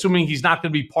Jordan, assuming he's not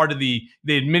going to be part of the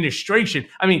administration.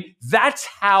 I mean, that's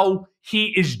how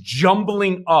he is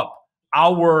jumbling up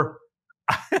our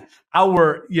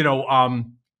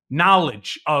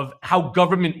knowledge of how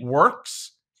government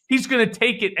works. He's going to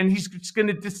take it and he's just going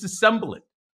to disassemble it.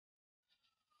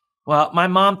 Well, my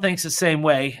mom thinks the same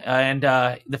way, and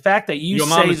the fact that your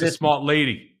mom say is this, a smart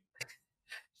lady.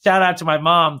 Shout out to my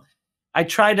mom. I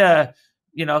try to,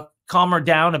 calm her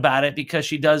down about it because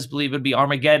she does believe it'd be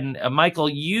Armageddon. Michael,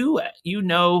 you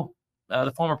know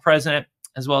the former president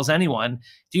as well as anyone.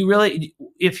 Do you really,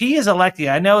 if he is elected,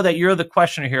 I know that you're the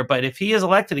questioner here, but if he is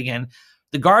elected again,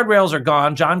 the guardrails are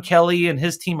gone. John Kelly and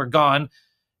his team are gone.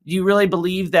 Do you really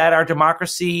believe that our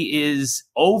democracy is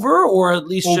over, or at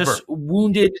least just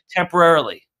wounded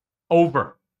temporarily?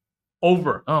 Over. Oh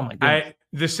my goodness.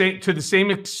 To the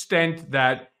same extent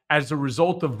that as a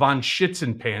result of von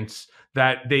Schützenpants,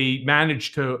 that they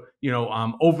managed to,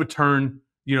 overturn,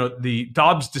 the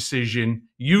Dobbs decision,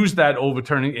 use that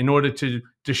overturning in order to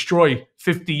destroy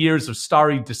 50 years of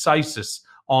stare decisis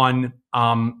on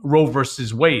Roe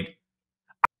versus Wade.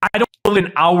 I don't believe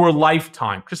in our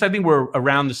lifetime, because I think we're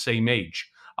around the same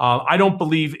age. I don't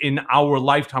believe in our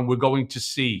lifetime we're going to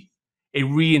see a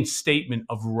reinstatement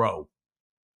of Roe.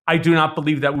 I do not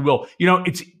believe that we will.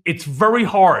 It's very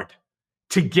hard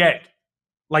to get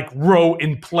like Roe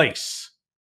in place.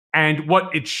 And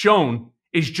what it's shown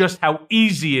is just how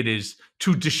easy it is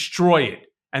to destroy it.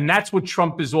 And that's what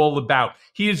Trump is all about.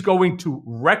 He is going to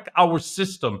wreck our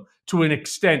system to an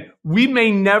extent we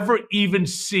may never even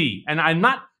see. And I'm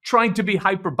not trying to be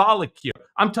hyperbolic here.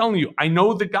 I'm telling you, I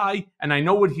know the guy and I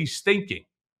know what he's thinking.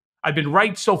 I've been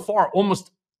right so far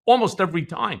almost every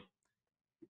time.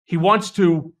 He wants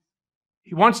to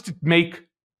make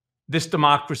this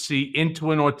democracy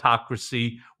into an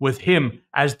autocracy with him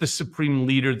as the supreme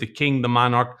leader, the king, the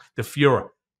monarch, the Führer.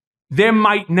 There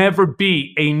might never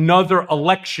be another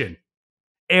election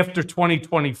after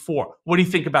 2024. What do you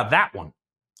think about that one?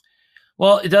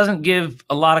 Well, it doesn't give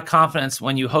a lot of confidence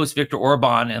when you host Viktor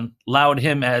Orban and laud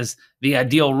him as the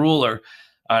ideal ruler.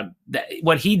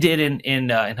 What he did in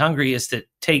Hungary is to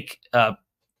take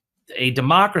a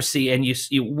democracy and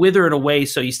you wither it away.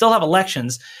 So you still have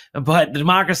elections, but the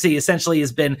democracy essentially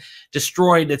has been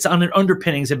destroyed. Its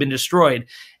underpinnings have been destroyed,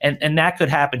 and that could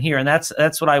happen here. And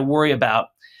that's what I worry about.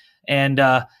 And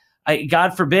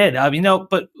God forbid.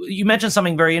 But you mentioned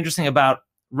something very interesting about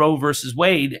Roe versus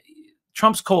Wade.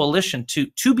 Trump's coalition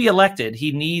to be elected,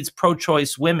 he needs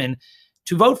pro-choice women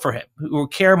to vote for him who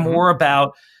care more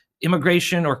about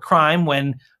immigration or crime.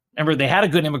 When remember they had a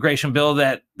good immigration bill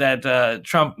that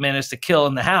Trump managed to kill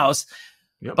in the House,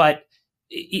 but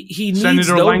he needs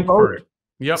Senator Langford.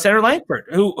 Senator Langford,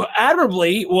 who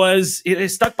admirably was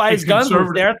stuck by his guns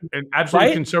there, an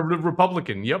absolutely conservative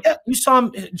Republican. Yep. Yeah, you saw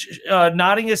him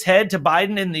nodding his head to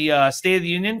Biden in the State of the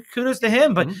Union. Kudos to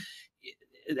him, but.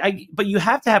 But you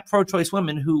have to have pro-choice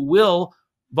women who will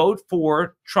vote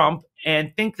for Trump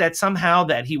and think that somehow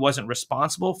that he wasn't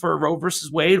responsible for Roe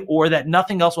versus Wade, or that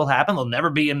nothing else will happen. There'll never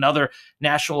be a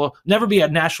national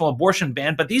abortion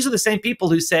ban. But these are the same people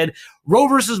who said Roe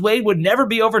versus Wade would never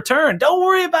be overturned. Don't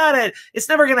worry about it. It's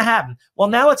never going to happen. Well,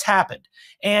 now it's happened.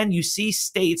 And you see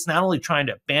states not only trying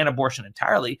to ban abortion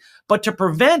entirely, but to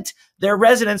prevent their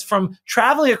residents from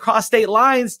traveling across state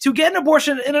lines to get an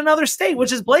abortion in another state,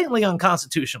 which is blatantly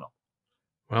unconstitutional.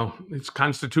 Well, it's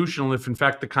constitutional if, in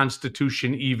fact, the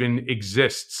Constitution even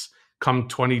exists come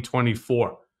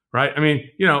 2024, right? I mean,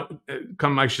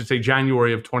 come, I should say,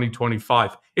 January of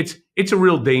 2025. It's a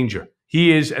real danger.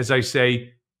 He is, as I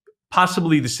say,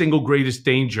 possibly the single greatest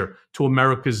danger to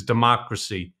America's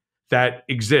democracy that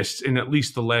exists in at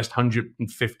least the last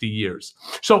 150 years.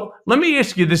 So let me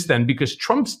ask you this then, because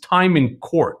Trump's time in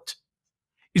court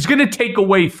is going to take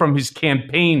away from his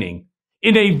campaigning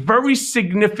in a very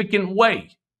significant way.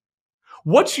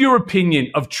 What's your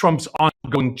opinion of Trump's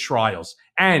ongoing trials?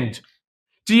 And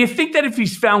do you think that if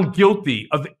he's found guilty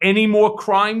of any more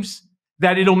crimes,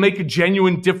 that it'll make a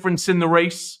genuine difference in the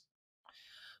race?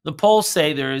 The polls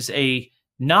say there is a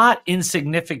not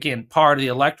insignificant part of the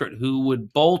electorate who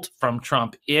would bolt from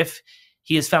Trump if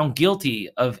he is found guilty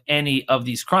of any of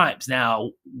these crimes.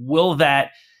 Now, will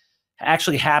that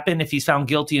actually happen if he's found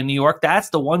guilty in New York?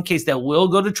 That's the one case that will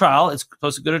go to trial. It's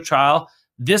supposed to go to trial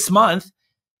this month.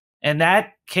 And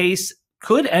that case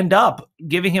could end up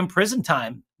giving him prison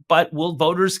time. But will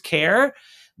voters care?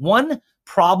 One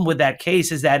problem with that case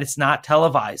is that it's not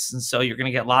televised. And so you're going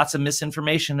to get lots of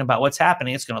misinformation about what's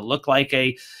happening. It's going to look like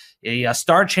a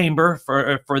star chamber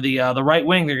for the right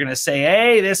wing. They're going to say,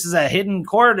 hey, this is a hidden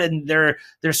court and they're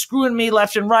screwing me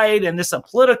left and right. And this is a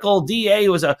political DA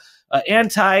who was a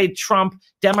anti-Trump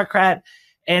Democrat.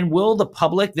 And will the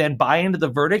public then buy into the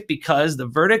verdict? Because the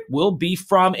verdict will be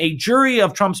from a jury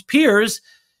of Trump's peers.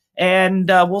 And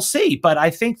we'll see. But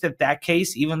I think that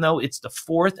case, even though it's the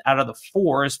 4th out of the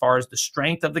 4 as far as the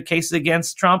strength of the cases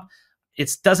against Trump,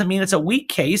 it doesn't mean it's a weak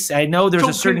case. I know there's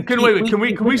a certain. Can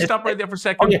we stop right there for a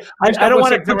second? Okay. I don't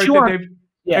want to put you on.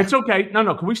 Yeah. It's okay.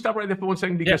 No. Can we stop right there for 1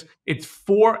 second? Because it's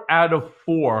 4 out of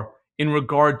 4 in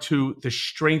regard to the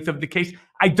strength of the case.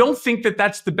 I don't think that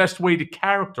that's the best way to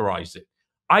characterize it.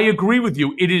 I agree with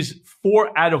you. It is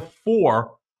 4 out of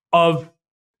 4 of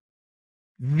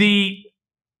the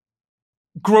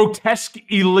grotesque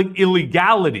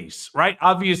illegalities, right?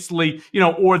 Obviously,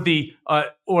 or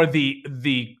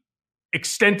the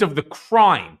extent of the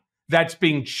crime that's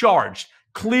being charged.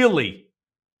 Clearly,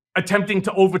 attempting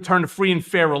to overturn a free and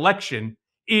fair election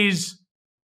is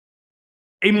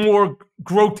a more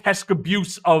grotesque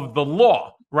abuse of the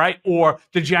law, right? Or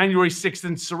the January 6th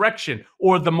insurrection,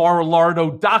 or the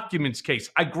Mar-a-Lago documents case.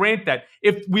 I grant that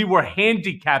if we were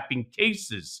handicapping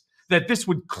cases, that this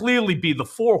would clearly be the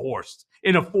 4-horse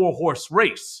in a 4-horse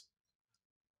race.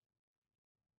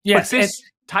 Yes,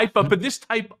 but this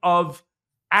type of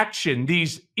action,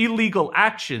 these illegal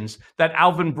actions that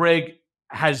Aronberg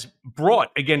has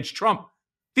brought against Trump,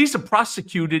 these are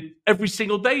prosecuted every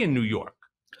single day in New York.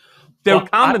 They're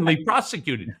commonly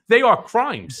prosecuted. They are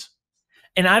crimes.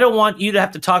 And I don't want you to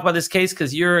have to talk about this case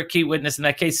because you're a key witness in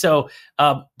that case. So,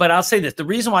 but I'll say this. The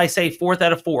reason why I say 4th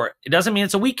out of 4, it doesn't mean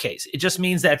it's a weak case. It just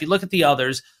means that if you look at the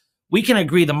others, we can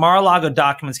agree the Mar-a-Lago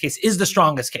documents case is the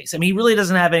strongest case. I mean, he really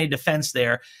doesn't have any defense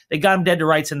there. They got him dead to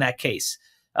rights in that case.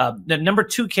 The number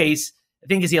 2 case, I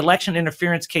think, is the election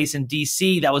interference case in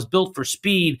D.C. that was built for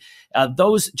speed.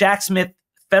 Those Jack Smith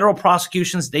federal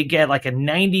prosecutions, they get like a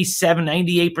 97,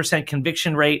 98%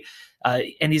 conviction rate.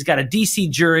 And he's got a D.C.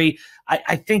 jury.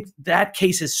 I think that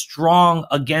case is strong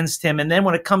against him. And then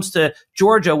when it comes to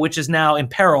Georgia, which is now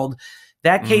imperiled,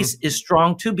 that case is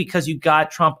strong too because you got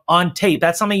Trump on tape.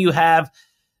 That's something you have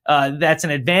that's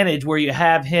an advantage where you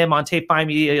have him on tape buying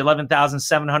me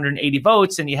 11,780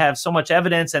 votes and you have so much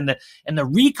evidence and the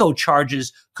RICO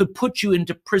charges could put you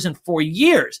into prison for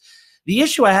years. The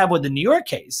issue I have with the New York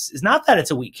case is not that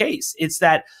it's a weak case. It's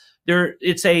that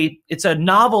it's a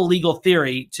novel legal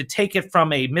theory to take it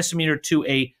from a misdemeanor to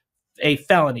a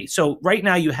felony. So right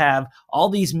now you have all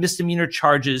these misdemeanor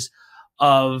charges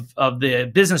of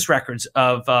the business records,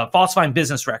 of falsifying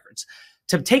business records.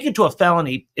 To take it to a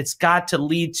felony, it's got to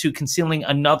lead to concealing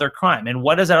another crime. And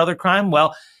what is that other crime?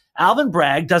 Well,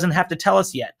 Aronberg doesn't have to tell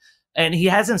us yet. And he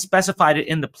hasn't specified it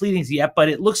in the pleadings yet, but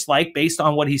it looks like, based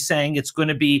on what he's saying, it's going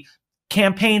to be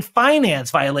campaign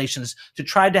finance violations to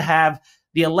try to have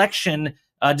the election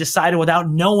decided without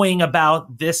knowing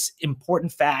about this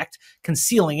important fact,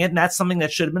 concealing it. And that's something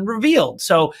that should have been revealed.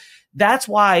 So that's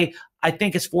why I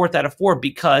think it's 4th out of 4,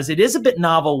 because it is a bit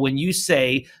novel when you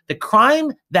say the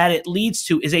crime that it leads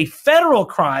to is a federal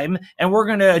crime and we're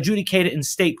going to adjudicate it in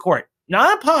state court.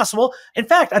 Not impossible. In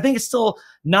fact, I think it's still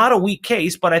not a weak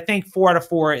case, but I think 4 out of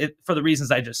 4 for the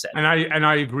reasons I just said. And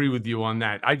I agree with you on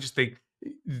that. I just think,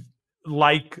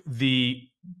 like the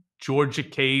Georgia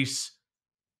case,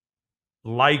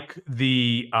 like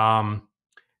the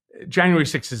January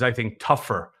 6th is, I think,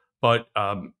 tougher. But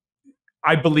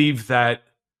I believe that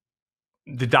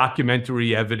the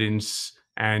documentary evidence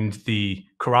and the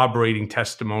corroborating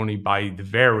testimony by the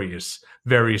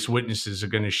various witnesses are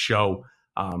going to show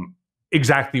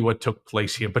exactly what took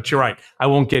place here. But you're right. I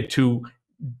won't get too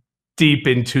deep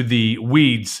into the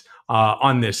weeds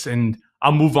on this. And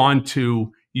I'll move on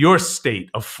to your state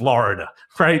of Florida,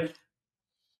 right?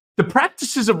 The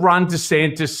practices of Ron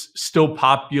DeSantis still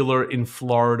popular in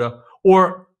Florida,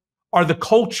 or are the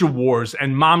culture wars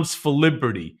and Moms for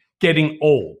Liberty getting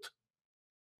old?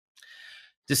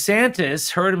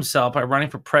 DeSantis hurt himself by running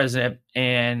for president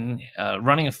and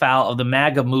running afoul of the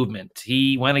MAGA movement.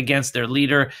 He went against their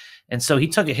leader, and so he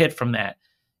took a hit from that.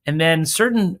 And then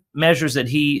certain measures that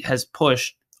he has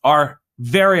pushed are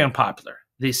very unpopular.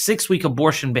 The 6-week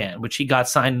abortion ban, which he got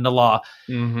signed into law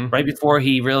right before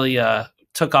he really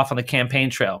took off on the campaign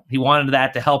trail. He wanted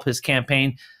that to help his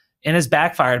campaign, and has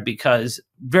backfired because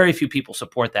very few people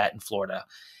support that in Florida.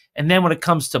 And then when it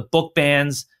comes to book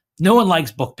bans, no one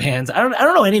likes book bans. I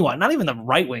don't know anyone, not even the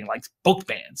right wing, likes book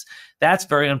bans. That's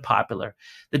very unpopular.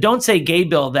 The Don't Say Gay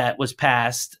bill that was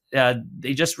passed,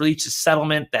 they just reached a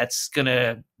settlement that's going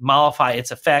to mollify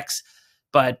its effects.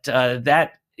 but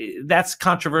that's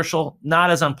controversial, not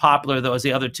as unpopular though as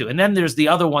the other two. And then there's the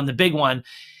other one, the big one.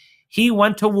 He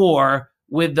went to war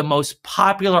with the most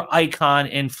popular icon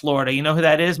in Florida. You know who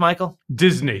that is, Michael?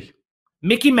 Disney.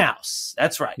 Mickey Mouse.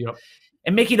 That's right. Yep.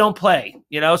 And Mickey don't play,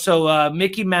 so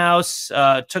Mickey Mouse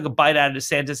took a bite out of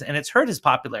DeSantis, and it's hurt his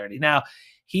popularity. Now,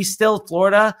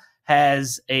 Florida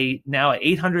has now an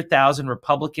 800,000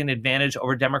 Republican advantage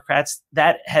over Democrats.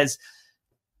 That has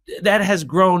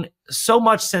grown so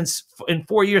much since in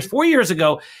 4 years. 4 years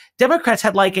ago, Democrats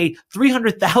had like a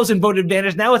 300,000 vote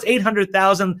advantage. Now it's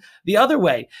 800,000 the other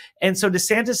way. And so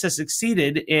DeSantis has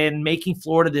succeeded in making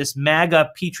Florida this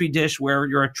MAGA petri dish where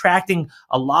you're attracting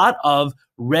a lot of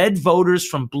red voters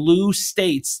from blue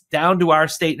states down to our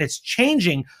state. And it's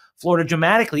changing Florida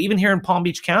dramatically, even here in Palm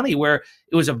Beach County, where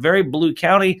it was a very blue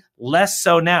county, less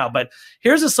so now. But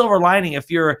here's a silver lining if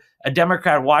you're a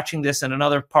Democrat watching this in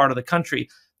another part of the country.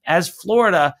 As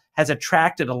Florida has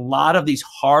attracted a lot of these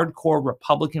hardcore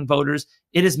Republican voters,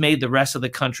 it has made the rest of the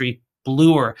country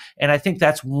bluer. And I think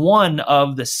that's one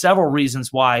of the several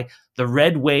reasons why the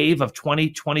red wave of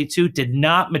 2022 did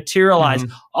not materialize.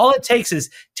 Mm-hmm. All it takes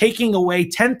is taking away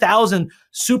 10,000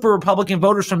 super Republican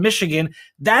voters from Michigan.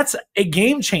 That's a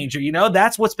game changer.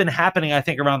 That's what's been happening, I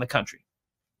think, around the country.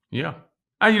 Yeah.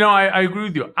 I agree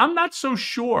with you. I'm not so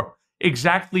sure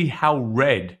exactly how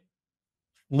red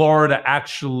Florida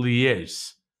actually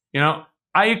is.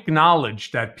 I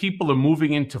acknowledge that people are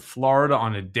moving into Florida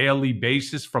on a daily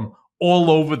basis from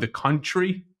all over the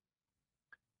country.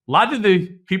 A lot of the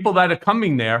people that are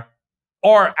coming there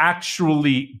are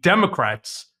actually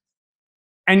Democrats.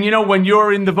 And, when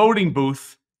you're in the voting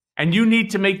booth and you need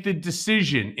to make the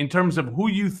decision in terms of who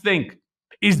you think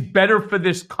is better for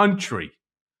this country,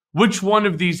 which one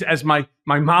of these, as my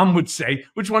mom would say,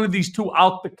 which one of these two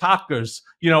alpacacas,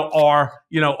 are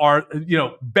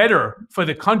better for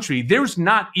the country? There's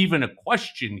not even a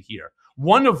question here.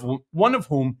 One of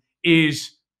whom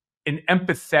is an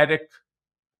empathetic,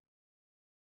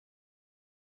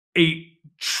 a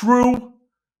true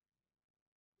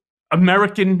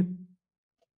American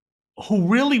who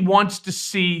really wants to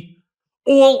see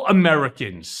all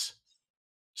Americans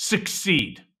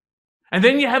succeed. And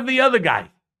then you have the other guy,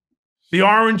 the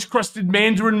orange-crusted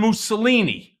Mandarin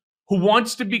Mussolini, who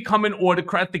wants to become an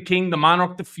autocrat, the king, the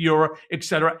monarch, the Führer,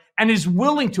 etc., and is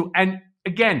willing to. And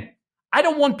again, I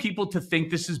don't want people to think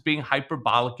this is being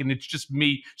hyperbolic and it's just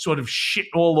me sort of shit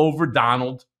all over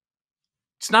Donald.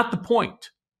 It's not the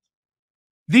point.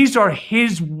 These are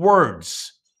his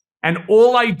words. And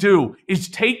all I do is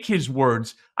take his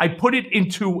words, I put it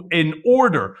into an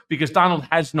order because Donald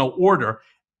has no order.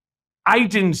 I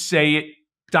didn't say it.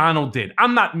 Donald did.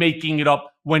 I'm not making it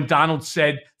up when Donald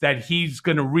said that he's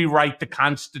going to rewrite the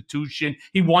Constitution.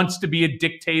 He wants to be a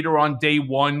dictator on day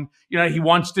one. He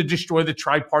wants to destroy the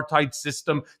tripartite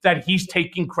system, that he's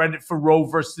taking credit for Roe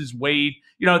versus Wade,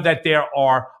 that there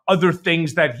are other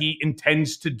things that he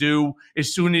intends to do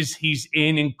as soon as he's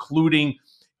in, including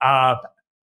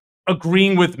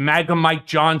agreeing with MAGA Mike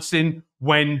Johnson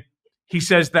when he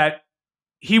says that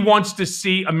he wants to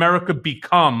see America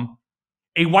become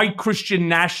a white Christian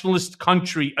nationalist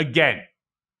country again.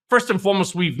 First and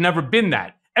foremost, we've never been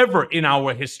that ever in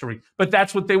our history, but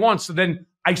that's what they want. So then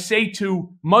I say to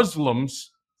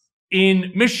Muslims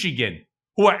in Michigan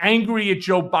who are angry at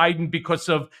Joe Biden because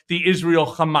of the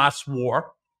Israel-Hamas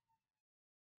war,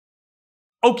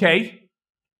 okay,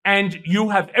 and you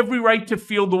have every right to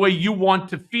feel the way you want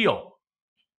to feel.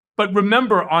 But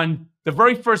remember, on the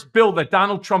very first bill that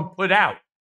Donald Trump put out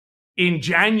in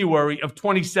January of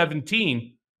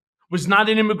 2017 was not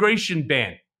an immigration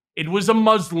ban. It was a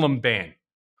Muslim ban.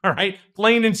 All right?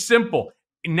 Plain and simple.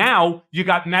 Now you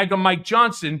got MAGA Mike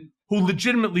Johnson, who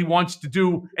legitimately wants to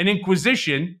do an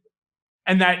inquisition,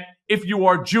 and that if you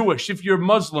are Jewish, if you're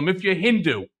Muslim, if you're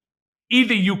Hindu,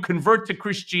 either you convert to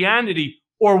Christianity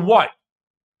or what?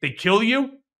 They kill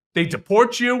you? They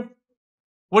deport you?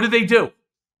 What do they do?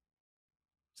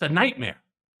 It's a nightmare.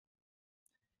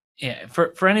 Yeah,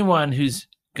 for anyone who's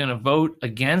going to vote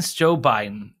against Joe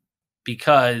Biden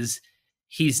because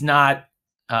he's not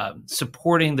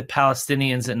supporting the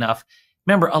Palestinians enough,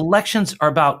 remember, elections are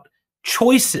about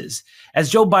choices. As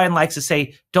Joe Biden likes to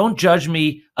say, don't judge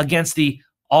me against the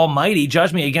almighty,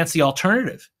 judge me against the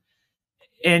alternative.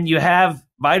 And you have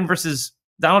Biden versus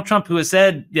Donald Trump, who has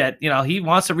said that he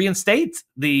wants to reinstate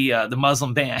the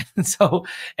Muslim ban, and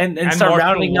start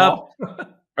rounding up.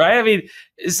 Right? I mean,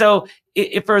 so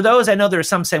if for those, I know there's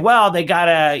some saying, well, they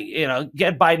gotta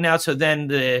get Biden out, so then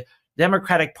the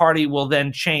Democratic Party will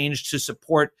then change to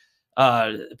support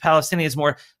Palestinians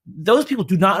more. Those people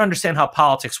do not understand how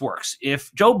politics works.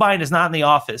 If Joe Biden is not in the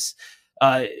office,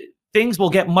 things will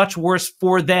get much worse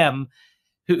for them,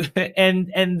 and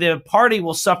the party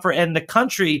will suffer, and the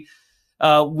country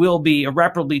will be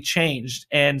irreparably changed.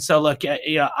 And so, look,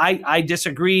 I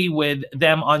disagree with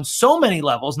them on so many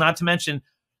levels, not to mention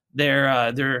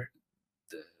their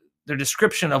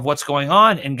description of what's going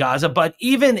on in Gaza. But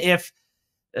even if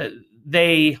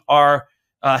they are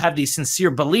have these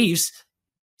sincere beliefs,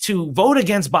 to vote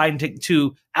against Biden,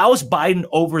 to oust Biden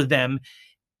over them,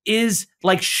 is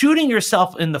like shooting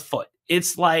yourself in the foot.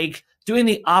 It's like doing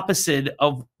the opposite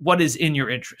of what is in your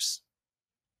interests.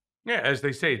 Yeah, as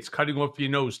they say, it's cutting off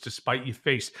your nose to spite your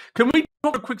face. Can we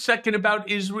talk a quick second about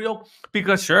Israel?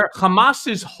 Because sure, Hamas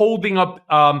is holding up,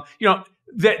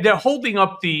 they're holding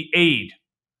up the aid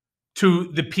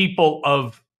to the people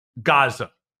of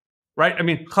Gaza, right? I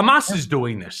mean, Hamas is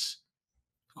doing this.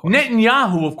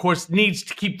 Netanyahu, of course, needs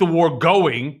to keep the war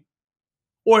going,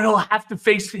 or he'll have to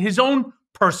face his own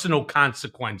personal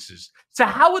consequences. So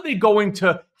how are they going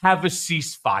to have a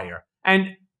ceasefire?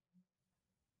 And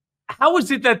how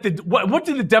is it that what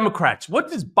do the Democrats,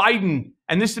 what does Biden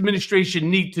and this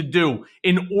administration need to do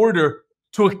in order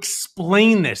to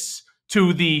explain this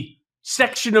to the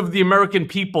section of the American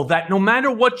people that no matter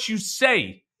what you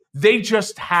say, they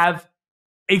just have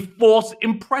a false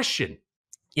impression?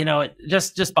 You know,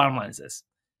 just bottom line is this.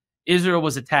 Israel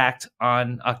was attacked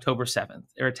on October 7th.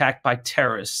 They were attacked by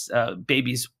terrorists.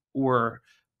 Babies were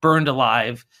burned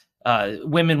alive.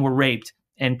 Women were raped.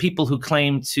 And people who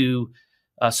claim to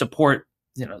support,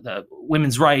 the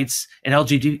women's rights and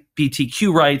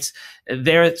LGBTQ rights,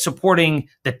 they're supporting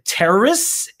the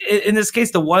terrorists. In this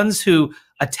case, the ones who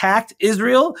attacked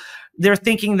Israel. They're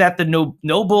thinking that the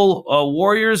noble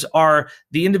warriors are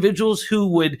the individuals who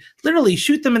would literally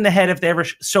shoot them in the head if they ever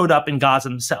showed up in Gaza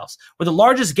themselves. Where the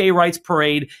largest gay rights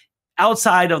parade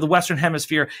outside of the Western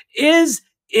Hemisphere is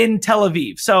in Tel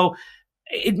Aviv. So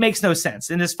it makes no sense.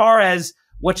 And as far as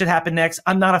what should happen next,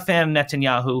 I'm not a fan of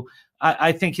Netanyahu.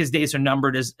 I think his days are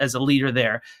numbered as a leader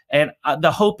there. And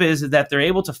the hope is that they're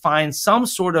able to find some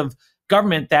sort of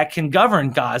government that can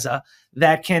govern Gaza,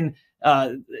 that can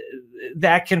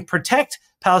protect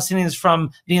Palestinians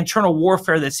from the internal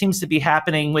warfare that seems to be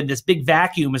happening when this big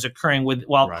vacuum is occurring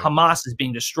while Hamas is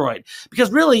being destroyed.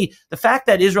 Because really, the fact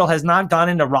that Israel has not gone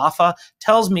into Rafah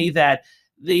tells me that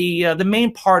the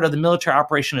main part of the military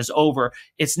operation is over.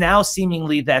 It's now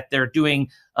seemingly that they're doing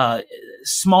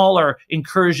smaller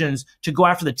incursions to go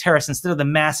after the terrorists instead of the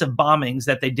massive bombings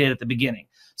that they did at the beginning.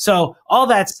 So all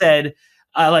that said,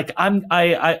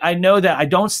 I know that I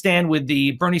don't stand with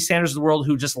the Bernie Sanders of the world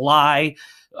who just lie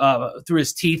through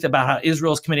his teeth about how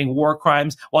Israel is committing war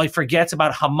crimes while he forgets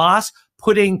about Hamas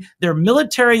putting their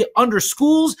military under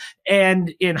schools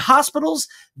and in hospitals.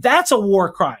 That's a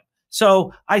war crime.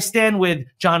 So I stand with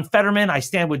John Fetterman. I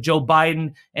stand with Joe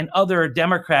Biden and other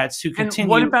Democrats who continue.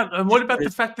 And what about the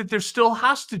fact that there's still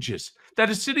hostages that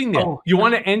are sitting there? You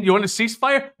want to end? You want a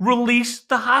ceasefire? Release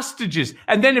the hostages.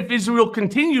 And then if Israel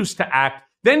continues to act,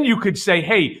 then you could say,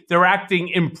 hey, they're acting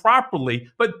improperly.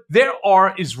 But there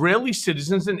are Israeli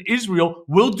citizens, and Israel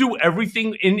will do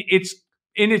everything in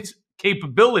its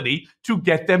capability to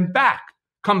get them back,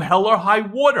 come hell or high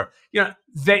water.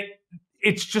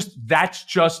 That's just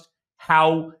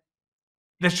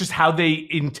how they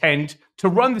intend to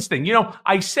run this thing.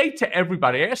 I say to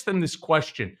everybody, I ask them this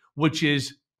question, which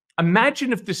is,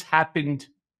 imagine if this happened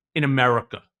in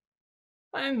America.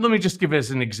 And let me just give it as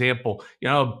an example.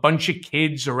 A bunch of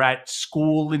kids are at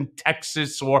school in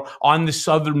Texas or on the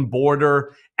southern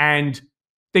border, and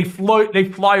they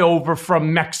fly over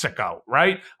from Mexico,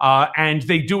 right? And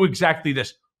they do exactly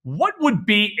this. What would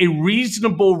be a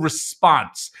reasonable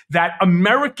response that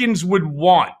Americans would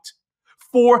want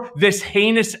for this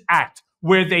heinous act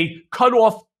where they cut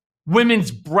off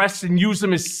women's breasts and use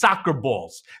them as soccer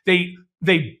balls? They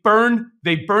burn,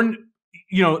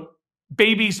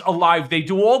 babies alive. They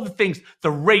do all the things,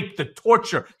 the rape, the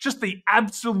torture, just the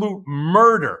absolute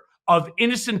murder of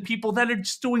innocent people that are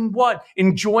just doing what?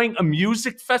 Enjoying a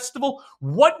music festival?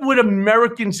 What would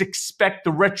Americans expect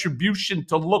the retribution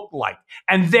to look like?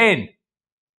 And then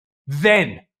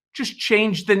just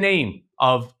change the name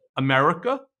of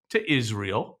America to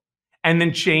Israel, and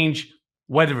then change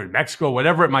whether it's Mexico,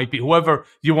 whatever it might be, whoever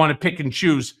you want to pick and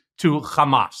choose, to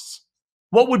Hamas.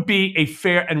 What would be a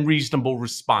fair and reasonable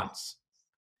response?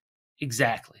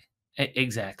 Exactly.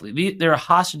 There are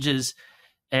hostages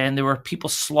and there were people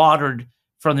slaughtered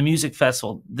from the music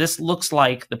festival. This looks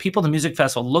like, the people at the music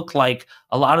festival look like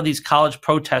a lot of these college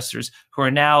protesters who are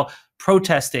now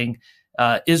protesting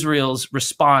Israel's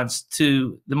response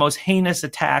to the most heinous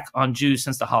attack on Jews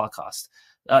since the Holocaust.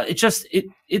 It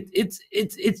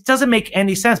doesn't make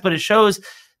any sense, but it shows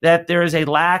that there is a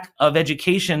lack of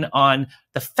education on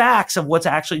the facts of what's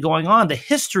actually going on, the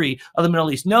history of the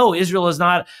Middle East. No, Israel is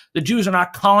not, the Jews are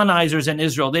not colonizers in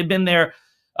Israel. They've been there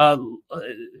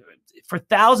for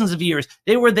thousands of years.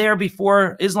 They were there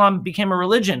before Islam became a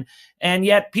religion. And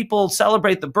yet people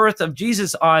celebrate the birth of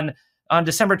Jesus on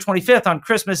December 25th, on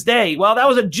Christmas Day. Well, that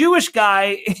was a Jewish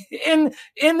guy in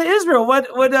Israel. What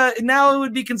now it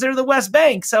would be considered the West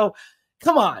Bank. So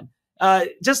come on.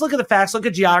 Just look at the facts, look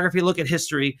at geography, look at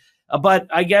history. But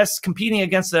I guess competing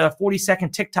against a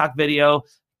 40-second TikTok video,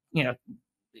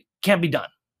 can't be done.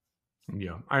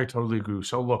 Yeah, I totally agree.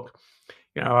 So look,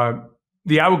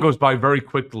 the hour goes by very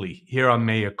quickly here on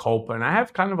Mea Culpa, and I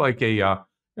have kind of like a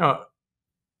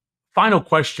final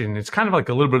question. It's kind of like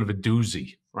a little bit of a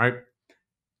doozy, right?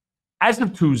 As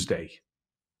of Tuesday,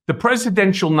 the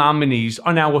presidential nominees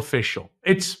are now official.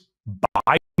 It's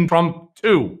Biden, Trump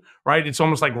 2, right? It's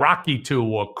almost like Rocky 2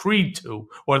 or Creed 2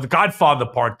 or The Godfather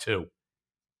Part 2.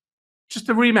 Just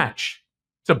a rematch.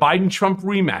 It's a Biden-Trump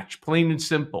rematch, plain and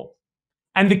simple.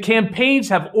 And the campaigns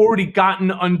have already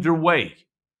gotten underway.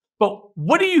 But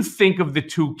what do you think of the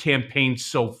two campaigns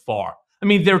so far? I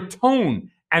mean, their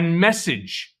tone and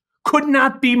message could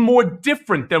not be more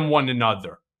different than one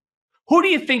another. Who do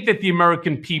you think that the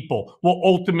American people will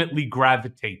ultimately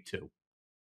gravitate to?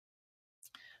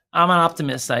 I'm an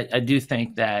optimist. I do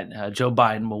think that Joe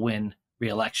Biden will win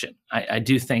re-election. I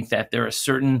do think that there are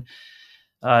certain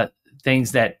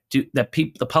things that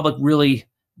the public really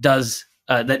does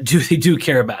they do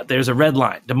care about. There's a red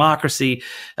line: democracy,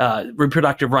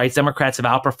 reproductive rights. Democrats have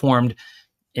outperformed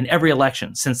in every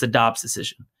election since the Dobbs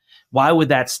decision. Why would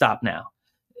that stop now?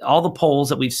 All the polls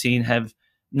that we've seen have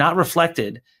not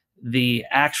reflected the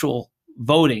actual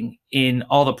voting in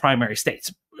all the primary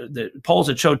states. The polls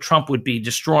that showed Trump would be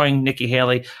destroying Nikki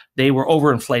Haley, they were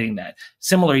overinflating that.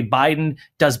 Similarly, Biden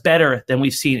does better than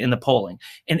we've seen in the polling.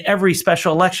 In every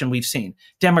special election we've seen,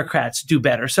 Democrats do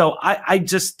better. So I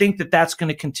just think that that's going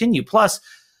to continue. Plus,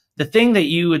 the thing that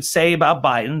you would say about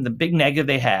Biden, the big negative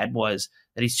they had was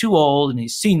that he's too old and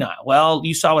he's senile. Well,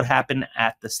 you saw what happened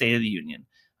at the State of the Union.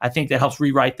 I think that helps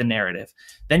rewrite the narrative.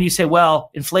 Then you say,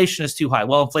 well, inflation is too high.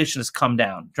 Well, inflation has come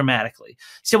down dramatically.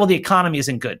 You say, well, the economy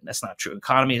isn't good. That's not true.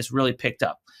 Economy has really picked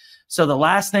up. So the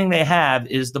last thing they have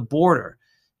is the border.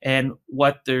 And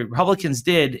what the Republicans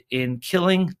did in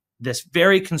killing this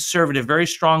very conservative, very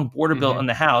strong border bill in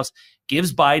the House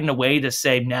gives Biden a way to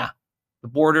say, nah, the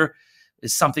border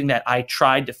is something that I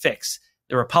tried to fix.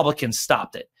 The Republicans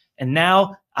stopped it. And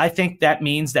now I think that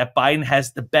means that Biden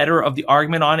has the better of the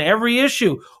argument on every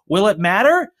issue. Will it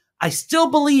matter? I still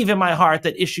believe in my heart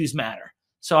that issues matter.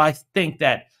 So I think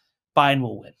that Biden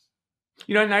will win.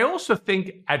 And I also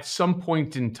think at some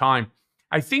point in time,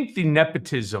 I think the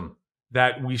nepotism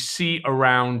that we see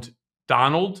around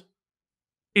Donald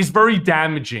is very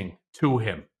damaging to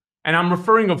him. And I'm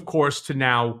referring, of course, to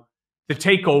now the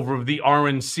takeover of the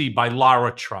RNC by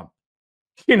Lara Trump.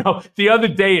 The other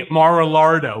day at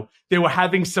Mar-a-Lardo, they were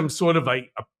having some sort of a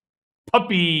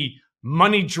puppy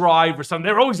money drive or something.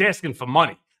 They're always asking for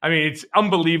money. I mean, it's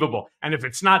unbelievable. And if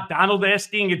it's not Donald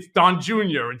asking, it's Don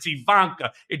Jr., it's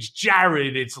Ivanka, it's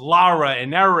Jared, it's Lara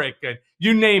and Eric, and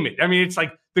you name it. I mean, it's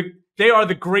like they are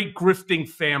the great grifting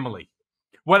family.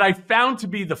 What I found to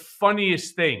be the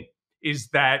funniest thing is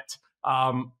that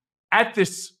at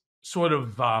this sort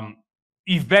of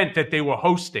event that they were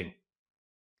hosting,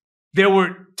 there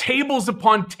were tables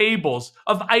upon tables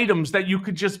of items that you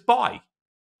could just buy,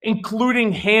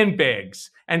 including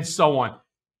handbags and so on.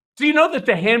 Do you know that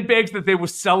the handbags that they were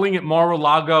selling at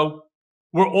Mar-a-Lago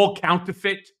were all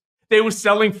counterfeit? They were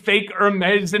selling fake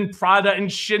Hermes and Prada and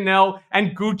Chanel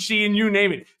and Gucci and you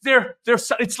name it.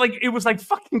 It's like it was like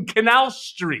fucking Canal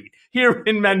Street here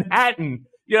in Manhattan,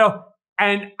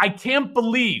 and I can't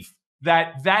believe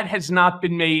that has not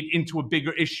been made into a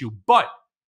bigger issue. But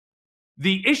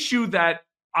the issue that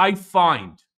I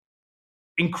find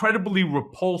incredibly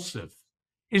repulsive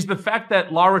is the fact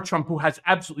that Lara Trump, who has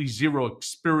absolutely zero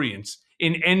experience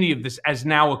in any of this, as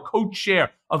now a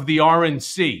co-chair of the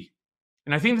RNC,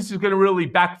 and I think this is going to really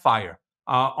backfire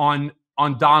on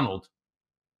Donald.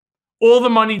 All the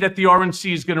money that the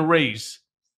RNC is going to raise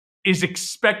is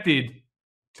expected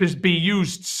to be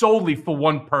used solely for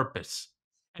one purpose,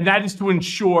 and that is to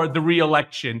ensure the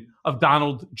re-election of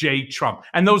Donald J. Trump.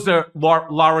 And those are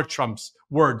Lara Trump's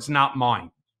words, not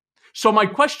mine. So my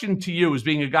question to you, as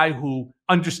being a guy who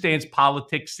understands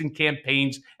politics and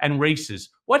campaigns and races,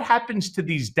 what happens to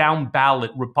these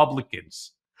down-ballot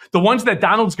Republicans, the ones that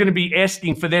Donald's going to be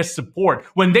asking for their support,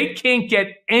 when they can't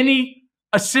get any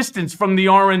assistance from the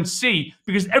RNC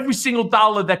because every single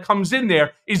dollar that comes in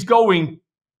there is going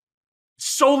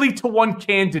solely to one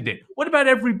candidate. What about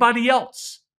everybody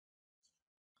else?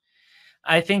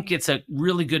 I think it's a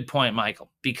really good point,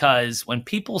 Michael, because when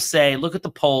people say, look at the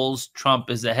polls, Trump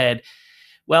is ahead.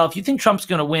 Well, if you think Trump's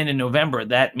going to win in November,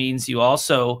 that means you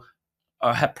also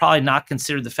have probably not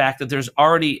considered the fact that there's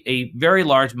already a very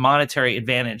large monetary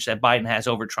advantage that Biden has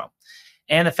over Trump.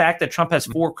 And the fact that Trump has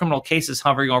 4 criminal cases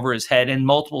hovering over his head and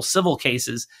multiple civil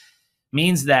cases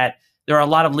means that there are a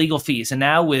lot of legal fees. And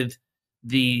now with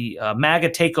the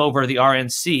MAGA takeover of the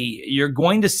RNC, you're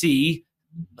going to see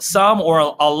some or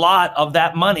a lot of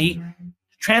that money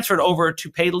transferred over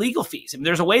to pay legal fees. I mean,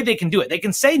 there's a way they can do it. They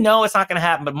can say, no, it's not going to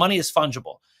happen, but money is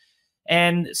fungible.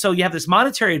 And so you have this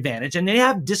monetary advantage, and they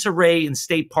have disarray in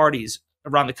state parties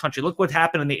around the country. Look what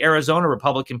happened in the Arizona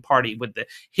Republican Party with the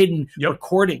hidden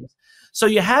recordings. So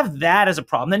you have that as a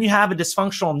problem. Then you have a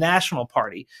dysfunctional national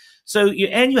party. So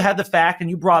you have the fact, and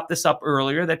you brought this up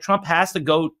earlier, that Trump has to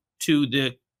go to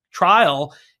the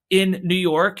trial in New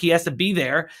York. He has to be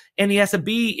there, and he has to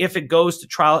be, if it goes to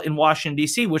trial, in Washington,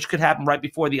 D.C., which could happen right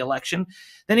before the election.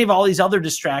 Then you have all these other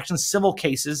distractions, civil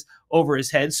cases over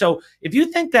his head. So if you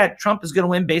think that Trump is going to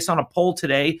win based on a poll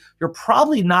today, you're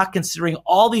probably not considering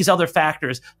all these other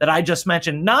factors that I just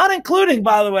mentioned, not including,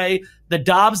 by the way, the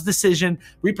Dobbs decision,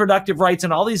 reproductive rights,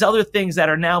 and all these other things that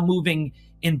are now moving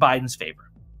in Biden's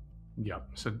favor. Yeah.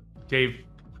 So, Dave,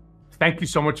 thank you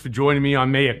so much for joining me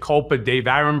on Mea Culpa. Dave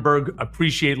Aronberg,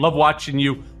 love watching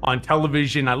you on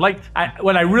television.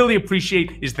 What I really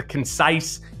appreciate is the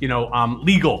concise,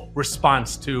 legal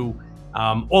response to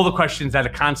all the questions that are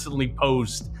constantly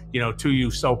posed, to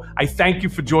you. So I thank you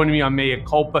for joining me on Mea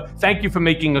Culpa. Thank you for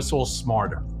making us all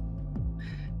smarter.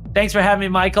 Thanks for having me,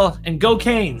 Michael, and go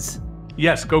Canes.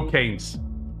 Yes, go Canes.